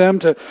 releasing them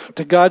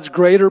to God's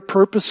greater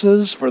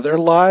purposes for their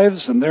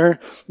lives and their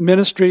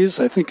ministries.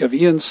 I think of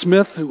Ian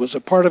Smith, who was a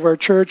part of our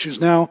church,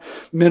 who's now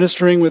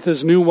ministering with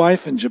his new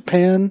wife in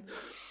Japan.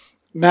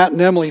 Matt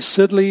and Emily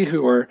Sidley,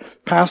 who are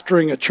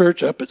pastoring a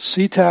church up at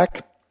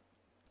SeaTac.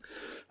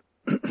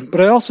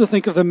 But I also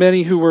think of the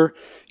many who were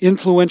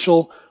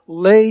influential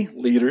lay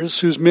leaders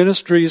whose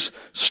ministries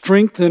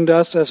strengthened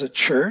us as a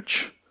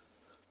church.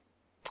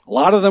 A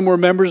lot of them were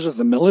members of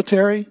the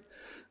military,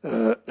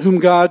 whom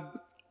God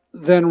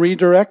then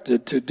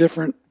redirected to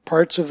different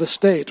parts of the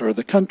state or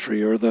the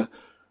country or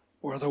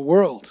the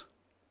world.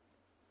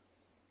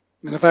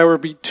 And if I were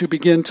to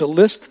begin to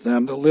list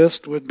them, the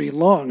list would be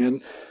long.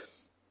 And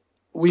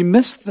we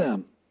miss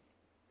them.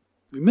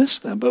 We miss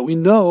them, but we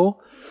know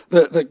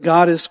that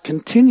God is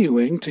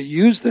continuing to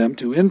use them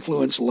to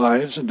influence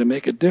lives and to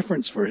make a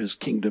difference for His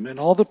kingdom in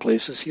all the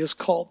places He has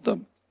called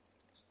them.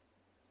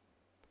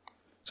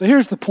 So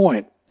here's the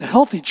point. A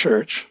healthy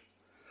church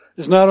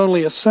is not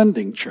only a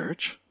sending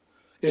church,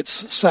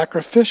 it's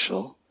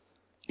sacrificial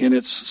in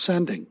its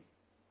sending.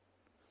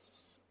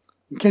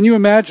 Can you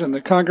imagine the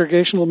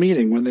congregational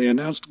meeting when they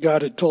announced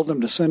God had told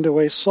them to send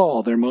away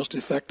Saul, their most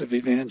effective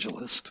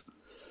evangelist?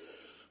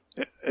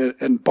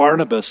 And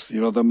Barnabas,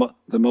 the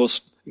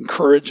most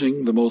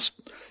encouraging, the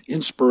most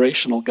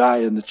inspirational guy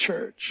in the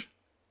church.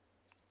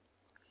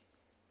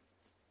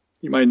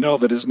 You might know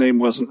that his name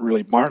wasn't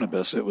really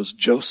Barnabas, it was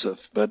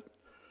Joseph, but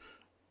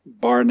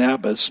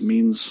Barnabas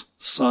means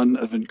son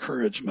of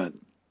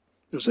encouragement.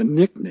 It was a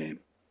nickname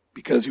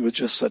because he was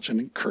just such an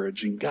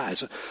encouraging guy.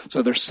 So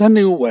they're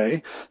sending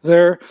away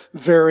their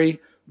very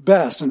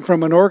best. And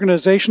from an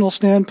organizational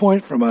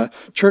standpoint, from a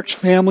church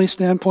family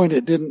standpoint,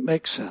 it didn't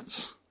make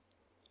sense.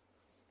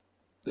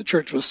 The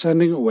church was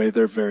sending away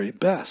their very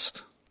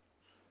best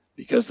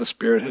because the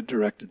Spirit had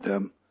directed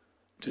them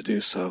to do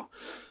so.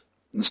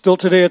 And still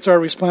today it's our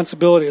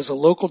responsibility as a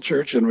local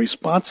church in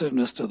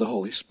responsiveness to the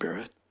Holy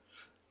Spirit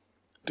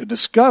to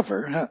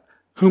discover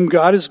whom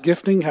God is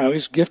gifting, how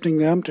He's gifting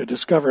them, to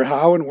discover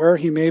how and where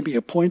He may be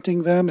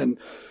appointing them, and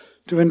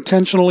to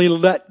intentionally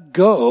let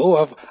go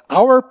of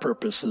our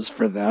purposes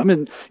for them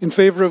in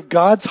favor of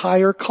God's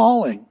higher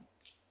calling.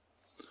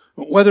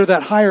 Whether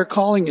that higher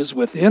calling is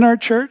within our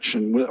church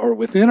or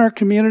within our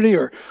community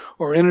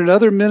or in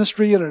another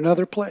ministry in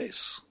another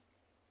place.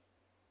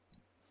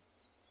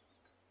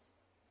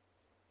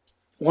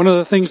 One of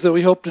the things that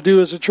we hope to do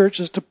as a church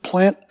is to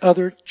plant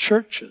other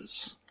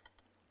churches.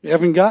 We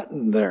haven't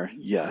gotten there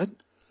yet.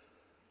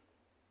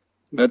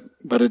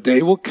 But a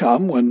day will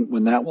come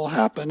when that will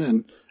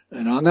happen,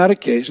 And on that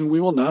occasion,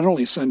 we will not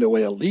only send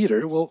away a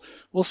leader,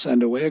 we'll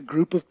send away a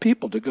group of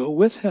people to go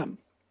with him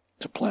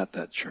to plant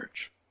that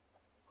church.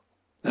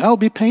 That'll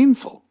be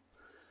painful.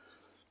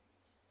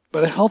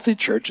 But a healthy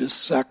church is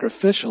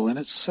sacrificial in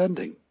its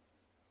sending.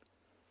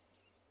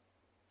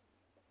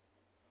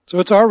 So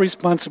it's our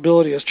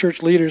responsibility as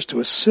church leaders to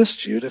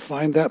assist you to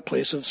find that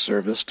place of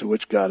service to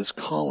which God is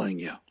calling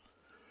you.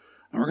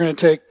 And we're going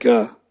to take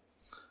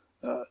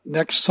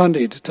next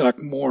Sunday to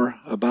talk more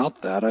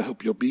about that. I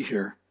hope you'll be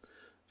here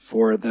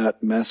for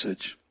that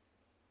message.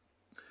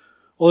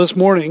 Well, this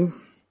morning,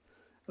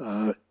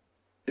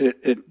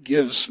 it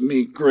gives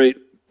me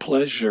great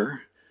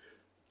pleasure.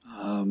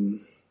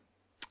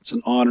 It's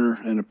an honor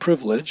and a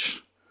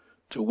privilege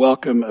to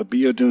welcome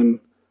Abiodun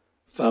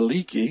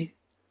Faliki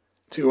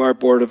to our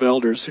Board of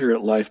Elders here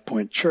at Life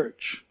Point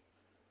Church.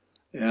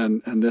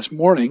 And this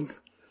morning,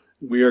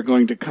 we are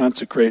going to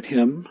consecrate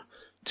him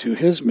to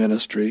his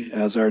ministry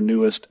as our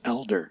newest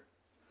elder.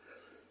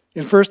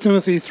 In 1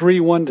 Timothy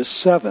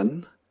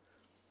 3:1-7,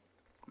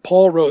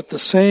 Paul wrote, "The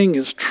saying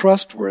is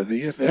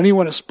trustworthy. If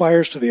anyone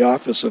aspires to the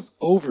office of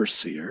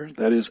overseer,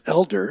 that is,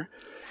 elder,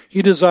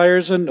 he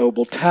desires a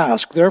noble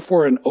task.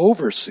 Therefore, an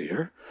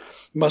overseer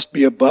must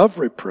be above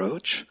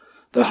reproach,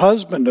 the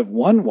husband of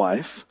one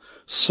wife,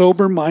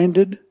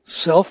 sober-minded,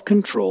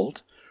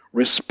 self-controlled,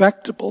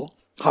 respectable,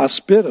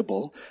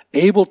 hospitable,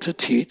 able to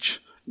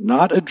teach,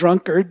 not a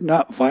drunkard,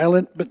 not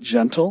violent but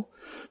gentle,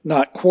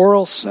 not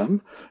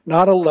quarrelsome,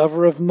 not a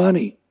lover of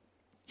money.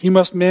 He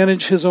must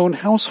manage his own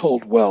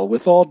household well,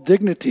 with all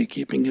dignity,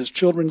 keeping his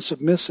children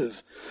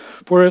submissive.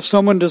 For if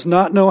someone does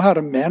not know how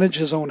to manage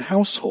his own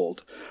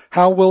household,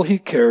 how will he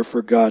care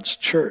for God's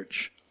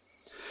church?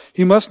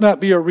 He must not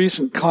be a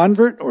recent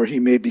convert, or he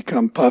may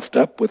become puffed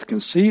up with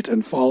conceit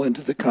and fall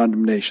into the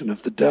condemnation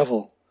of the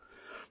devil.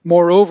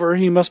 Moreover,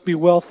 he must be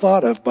well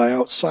thought of by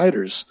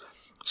outsiders,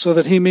 so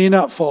that he may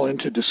not fall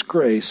into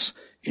disgrace,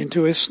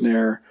 into a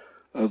snare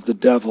of the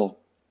devil."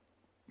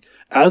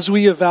 As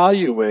we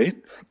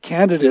evaluate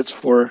candidates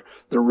for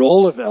the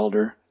role of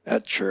elder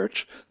at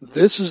church,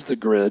 this is the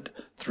grid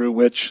through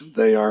which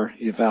they are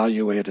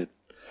evaluated.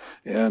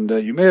 And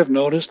you may have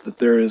noticed that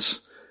there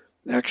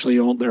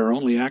are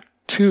only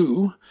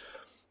two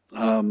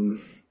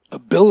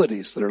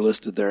abilities that are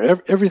listed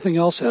there. Everything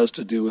else has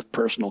to do with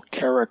personal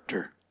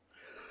character,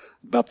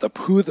 about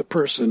who the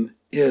person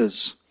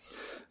is.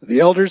 The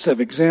elders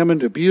have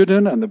examined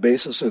Abiodun on the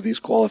basis of these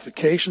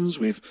qualifications.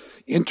 We've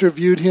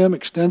interviewed him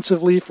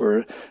extensively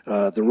for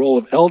the role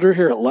of elder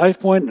here at Life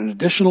Point, and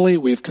additionally,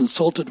 we've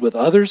consulted with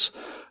others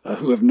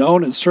who have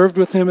known and served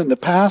with him in the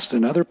past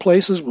in other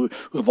places, who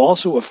have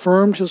also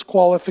affirmed his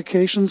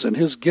qualifications and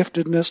his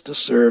giftedness to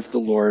serve the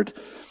Lord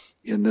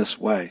in this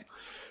way.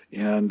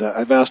 And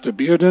I've asked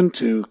Abiodun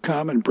to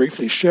come and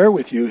briefly share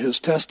with you his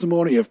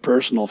testimony of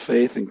personal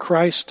faith in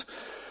Christ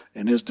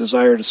and his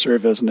desire to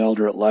serve as an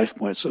elder at Life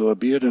Point. So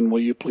Abiodun,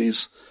 will you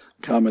please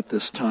come at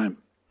this time?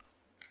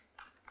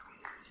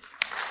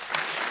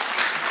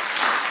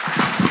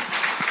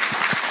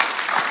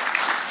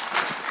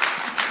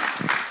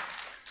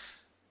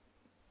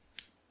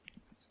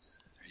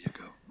 There you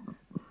go.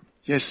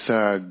 Yes,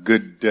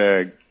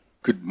 good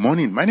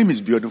morning. My name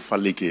is Abiodun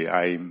Faliki.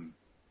 I'm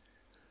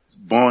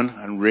born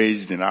and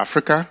raised in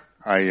Africa.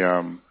 I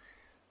am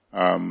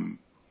I'm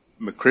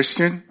a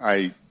Christian.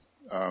 I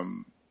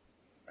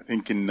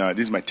think this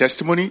is my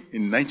testimony.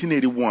 In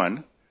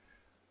 1981,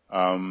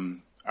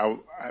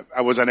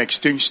 I was an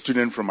exchange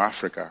student from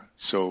Africa.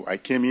 So I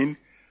came in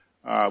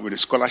with a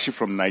scholarship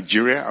from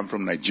Nigeria. I'm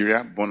from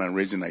Nigeria, born and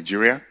raised in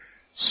Nigeria.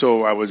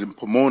 So I was in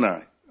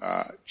Pomona,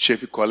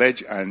 Shefi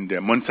College, and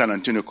Mount San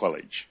Antonio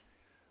College.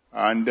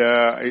 And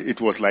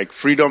it was like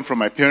freedom from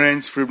my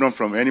parents, freedom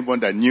from anyone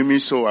that knew me.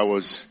 So I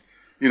was,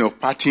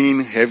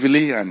 partying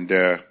heavily and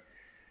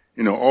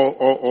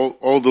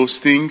all those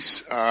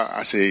things,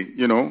 as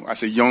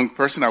a young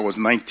person. I was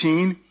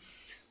 19,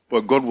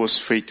 but God was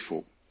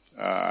faithful.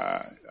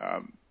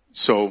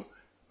 So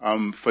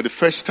for the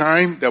first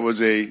time, there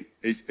was a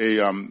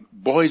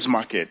boys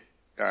market,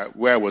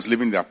 where I was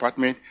living in the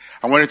apartment.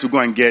 I wanted to go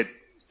and get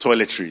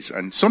toiletries,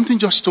 and something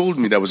just told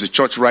me there was a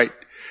church right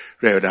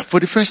there. That for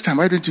the first time,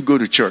 why don't you go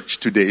to church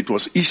today? It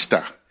was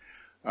Easter,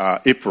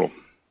 April,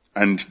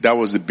 and that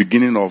was the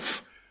beginning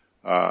of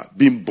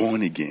being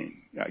born again.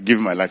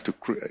 Giving my life to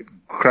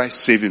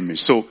Christ, saving me.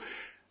 So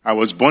I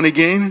was born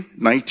again,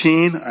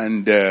 19,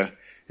 and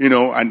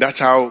and that's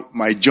how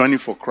my journey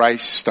for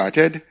Christ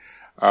started.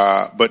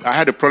 But I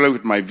had a problem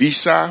with my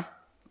visa,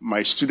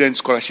 my student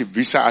scholarship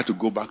visa. I had to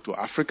go back to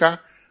Africa.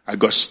 I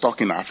got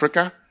stuck in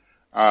Africa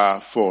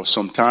for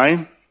some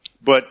time.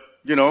 But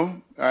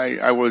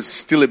I was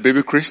still a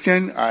baby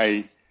Christian.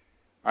 I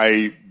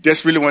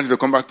just really wanted to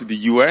come back to the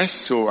U.S.,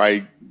 so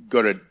I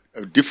got a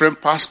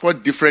different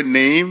passport, different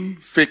name,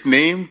 fake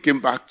name,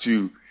 came back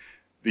to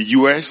the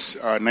U.S.,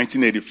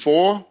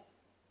 1984.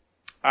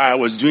 I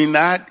was doing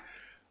that,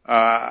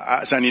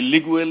 as an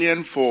illegal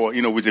alien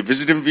with a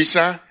visiting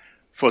visa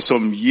for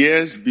some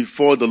years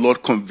before the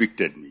Lord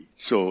convicted me.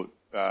 So,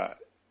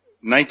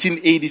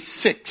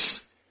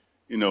 1986,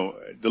 the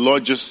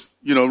Lord just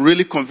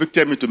really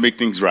convicted me to make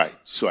things right.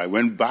 So I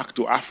went back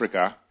to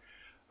Africa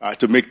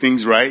to make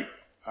things right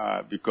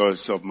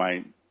because of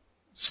my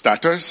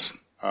status.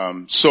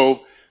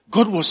 So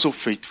God was so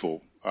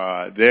faithful.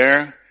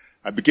 There,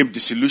 I became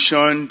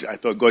disillusioned. I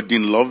thought God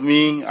didn't love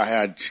me. I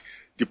had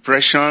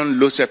depression,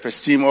 low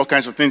self-esteem, all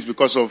kinds of things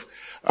because of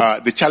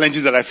the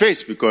challenges that I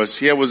faced. Because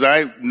here was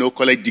I, no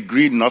college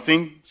degree,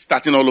 nothing,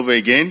 starting all over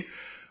again.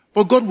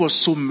 But God was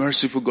so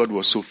merciful. God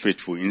was so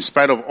faithful. In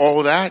spite of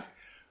all that,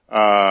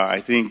 I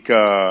think,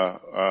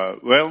 I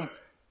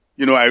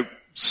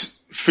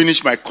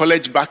finished my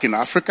college back in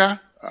Africa,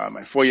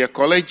 my 4-year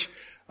college,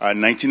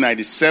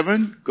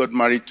 1997. Got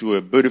married to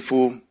a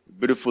beautiful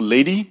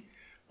lady,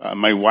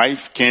 my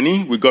wife,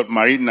 Kenny. We got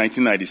married in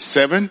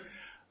 1997.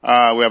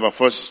 We have our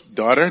first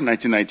daughter,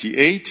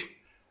 1998.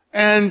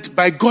 And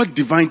by God's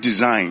divine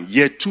design,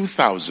 year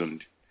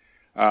 2000,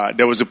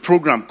 there was a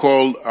program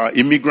called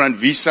Immigrant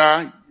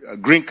Visa,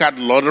 Green Card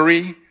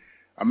Lottery.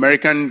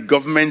 American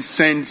government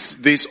sends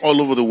this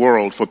all over the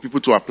world for people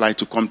to apply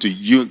to come to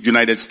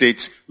United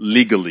States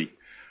legally.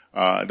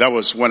 That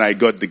was when I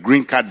got the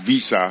green card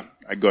visa.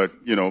 I got,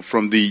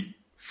 from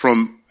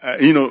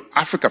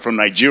Africa, from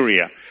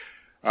Nigeria.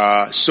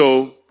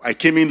 So I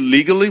came in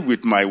legally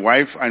with my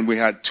wife, and we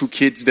had 2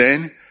 kids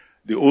then.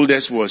 The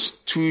oldest was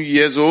 2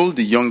 years old.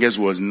 The youngest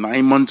was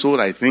 9 months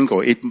old, I think,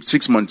 or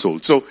 6 months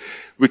old. So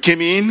we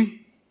came in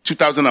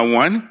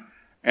 2001,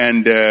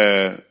 and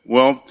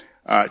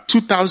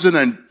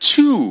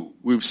 2002,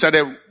 we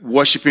started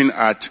worshiping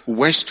at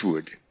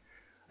Westwood.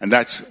 And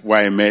that's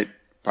why I met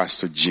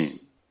Pastor Jim.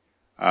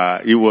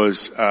 He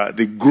was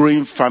the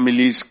Growing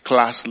Families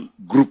class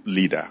group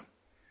leader.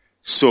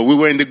 So we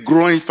were in the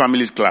Growing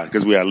Families class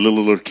because we are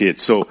little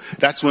kids. So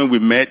that's when we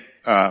met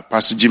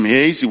Pastor Jim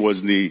Hayes. He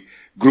was the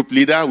group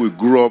leader. We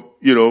grew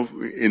up,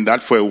 in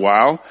that for a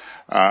while.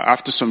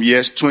 After some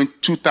years,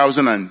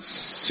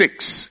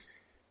 2006,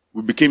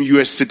 we became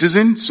U.S.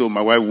 citizens. So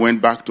my wife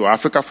went back to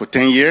Africa for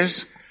 10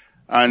 years.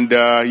 And,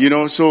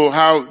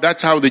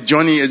 that's how the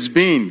journey has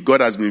been.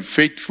 God has been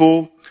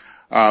faithful.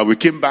 We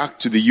came back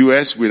to the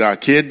U.S. with our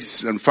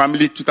kids and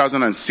family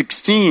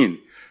 2016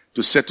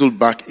 to settle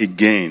back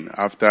again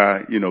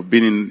after,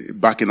 being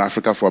back in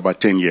Africa for about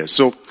 10 years.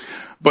 So,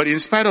 but in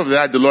spite of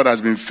that, the Lord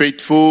has been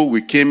faithful.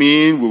 We came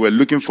in, we were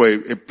looking for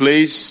a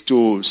place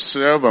to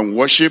serve and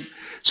worship.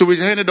 So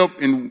we ended up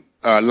in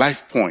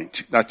Life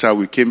Point. That's how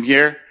we came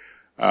here.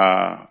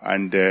 My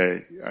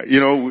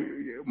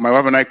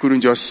wife and I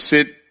couldn't just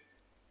sit.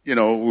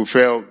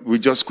 We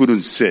just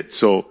couldn't sit.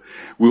 So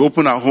we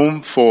opened our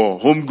home for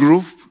home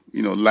group,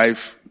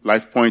 Life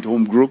Point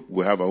home group.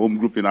 We have a home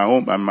group in our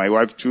home, and my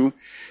wife too.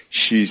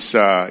 She's,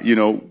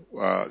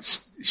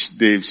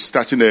 they've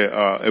started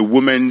a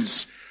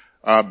women's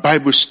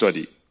Bible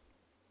study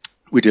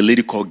with a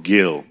lady called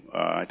Gail.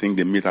 I think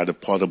they meet at the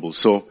Portable.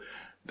 So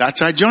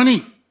that's our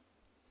journey.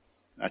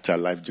 That's our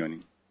life journey.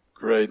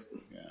 Great.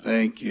 Yeah.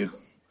 Thank you.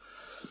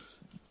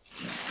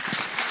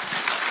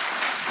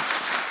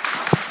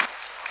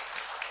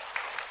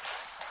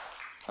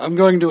 I'm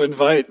going to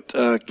invite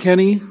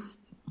Kenny,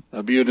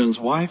 Abiudin's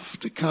wife,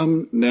 to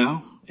come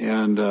now,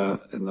 and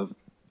the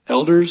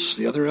elders,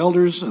 the other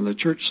elders, and the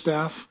church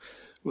staff.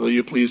 Will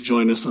you please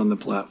join us on the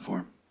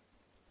platform?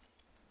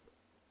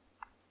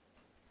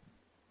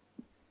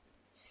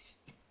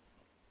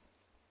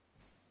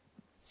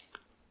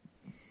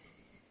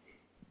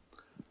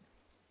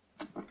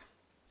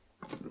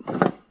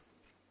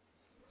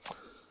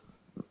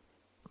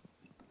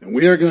 And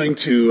we are going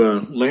to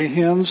lay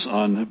hands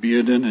on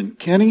Abiudin and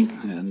Kenny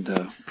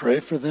and pray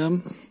for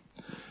them.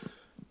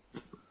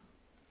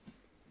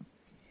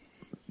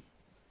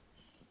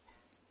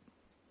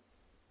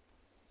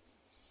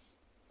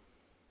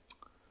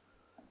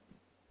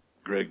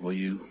 Greg, will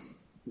you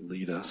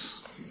lead us?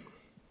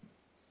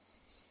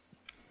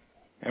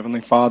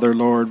 Heavenly Father,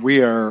 Lord,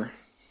 we are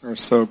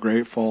so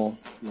grateful,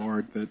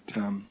 Lord, that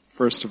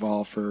first of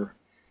all for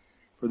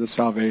the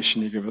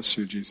salvation you give us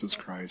through Jesus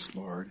Christ,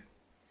 Lord.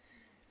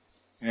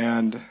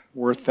 And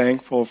we're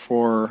thankful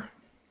for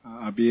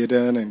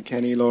Abiudin and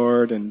Kenny,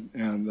 Lord,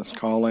 and this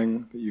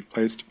calling that you've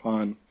placed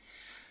upon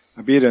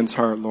Abiudin's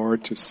heart,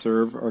 Lord, to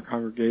serve our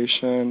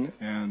congregation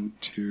and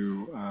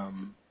to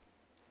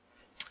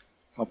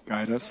help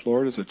guide us,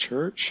 Lord, as a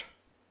church.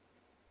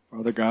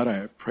 Father God,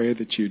 I pray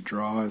that you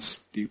draw us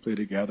deeply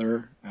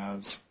together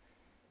as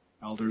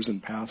elders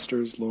and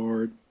pastors,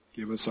 Lord.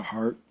 Give us a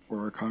heart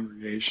for our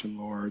congregation,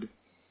 Lord.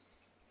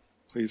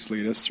 Please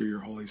lead us through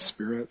your Holy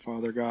Spirit,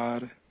 Father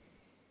God.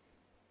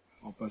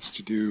 Help us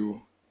to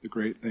do the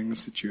great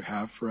things that you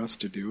have for us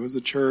to do as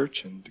a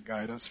church and to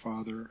guide us,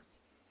 Father.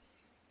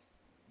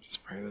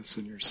 Just pray this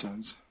in your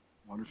Son's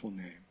wonderful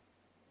name.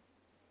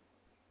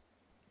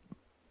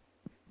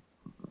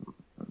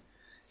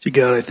 Dear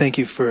God, I thank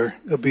you for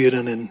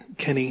Abiudin and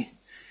Kenny,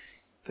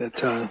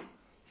 that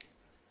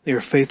they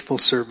are faithful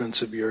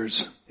servants of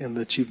yours and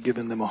that you've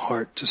given them a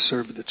heart to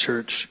serve the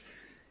church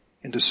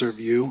and to serve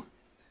you.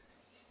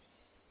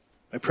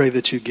 I pray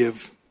that you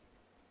give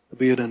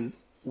Abiudin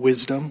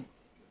wisdom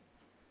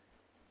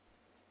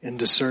and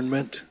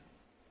discernment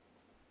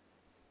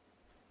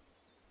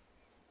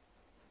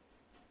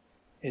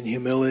in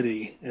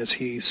humility as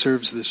he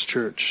serves this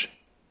church.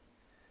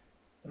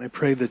 And I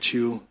pray that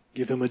you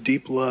give him a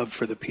deep love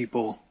for the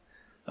people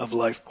of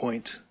Life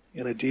Point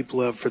and a deep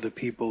love for the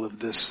people of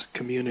this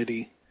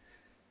community,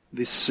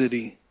 this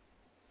city.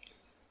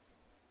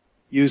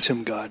 Use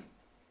him, God.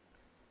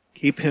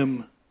 Keep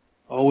him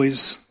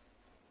always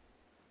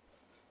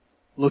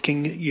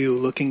looking at you,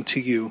 looking to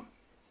you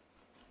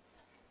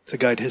to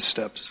guide his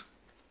steps.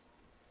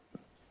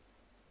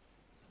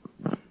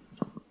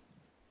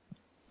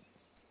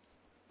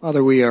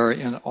 Father, we are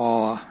in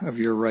awe of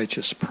your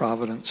righteous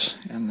providence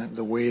and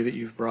the way that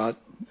you've brought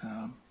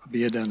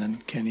Abiadon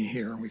and Kenny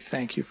here. We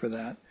thank you for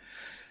that.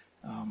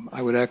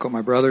 I would echo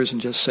my brothers and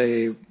just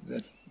say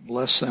that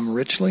bless them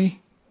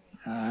richly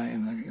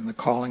in the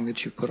calling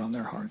that you've put on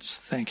their hearts.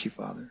 Thank you,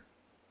 Father.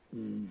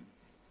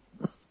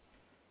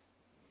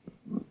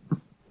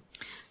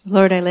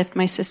 Lord, I lift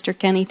my sister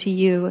Kenny to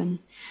you, and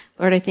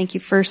Lord, I thank you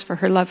first for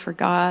her love for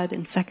God,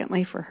 and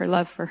secondly for her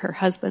love for her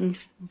husband,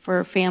 for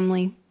her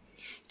family.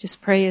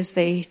 Just pray as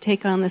they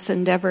take on this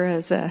endeavor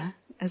as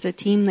a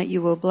team that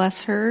you will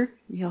bless her.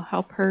 You'll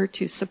help her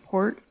to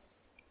support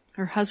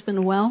her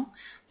husband well,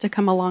 to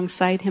come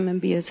alongside him and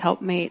be his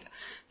helpmate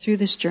through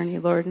this journey,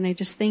 Lord. And I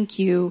just thank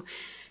you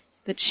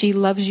that she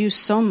loves you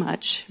so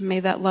much. May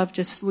that love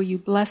will you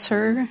bless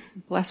her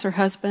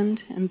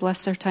husband, and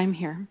bless their time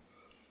here.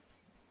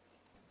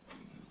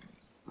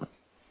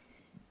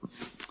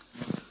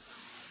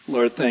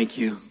 Lord, thank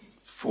you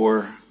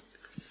for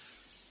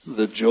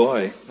the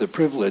joy, the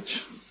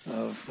privilege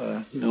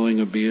of knowing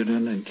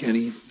Abiadon and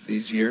Kenny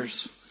these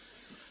years.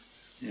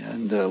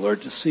 And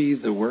Lord, to see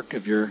the work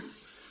of your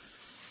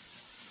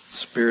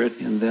Spirit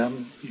in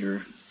them,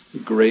 your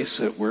grace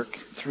at work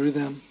through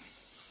them.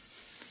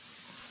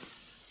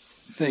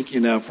 Thank you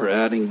now for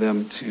adding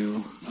them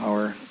to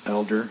our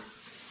elder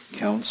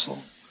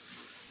council.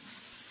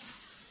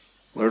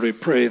 Lord, we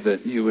pray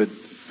that you would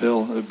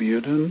fill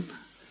Abiadon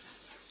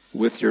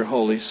with your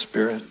Holy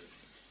Spirit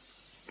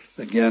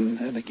again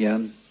and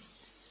again.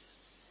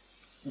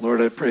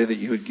 Lord, I pray that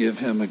you would give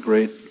him a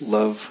great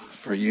love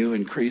for you,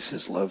 increase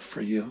his love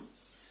for you,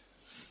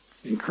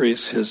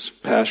 increase his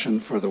passion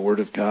for the Word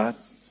of God,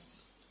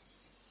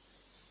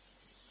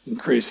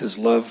 increase his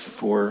love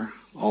for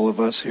all of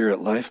us here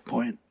at Life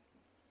Point.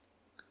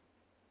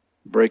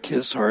 Break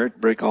his heart,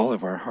 break all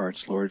of our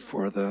hearts, Lord,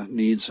 for the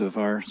needs of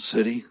our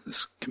city, the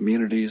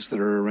communities that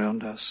are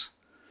around us,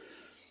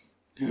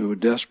 who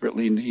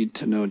desperately need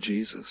to know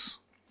Jesus.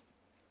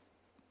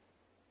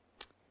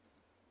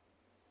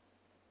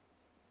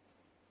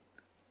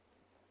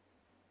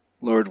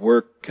 Lord,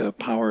 work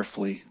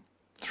powerfully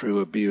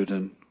through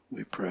Abiadon,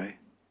 we pray.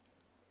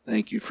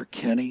 Thank you for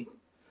Kenny,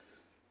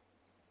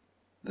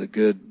 the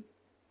good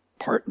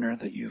partner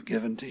that you've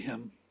given to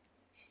him.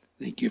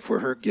 Thank you for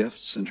her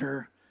gifts and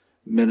her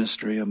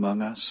ministry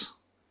among us.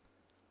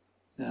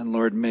 And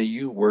Lord, may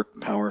you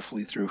work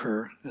powerfully through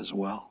her as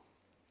well.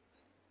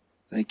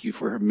 Thank you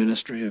for her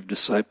ministry of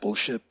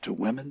discipleship to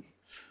women.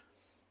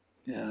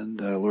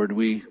 And Lord,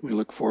 we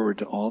look forward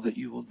to all that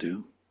you will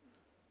do.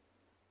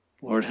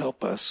 Lord,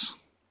 help us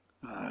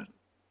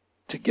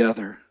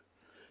together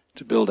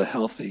to build a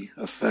healthy,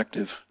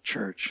 effective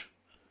church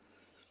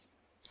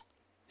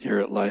here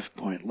at Life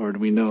Point. Lord,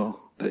 we know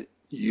that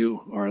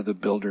you are the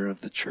builder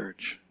of the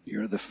church.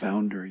 You're the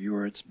founder. You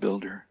are its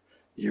builder.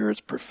 You're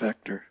its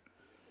perfecter.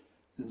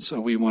 And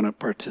so we want to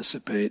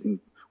participate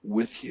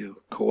with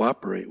you,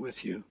 cooperate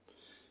with you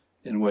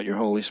in what your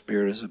Holy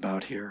Spirit is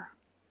about here.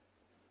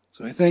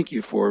 So I thank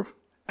you for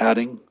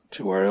adding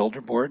to our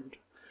elder board,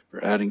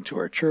 for adding to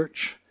our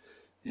church,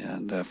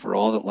 and for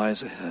all that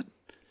lies ahead.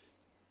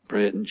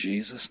 Pray it in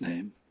Jesus'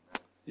 name.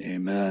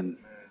 Amen.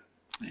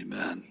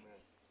 Amen.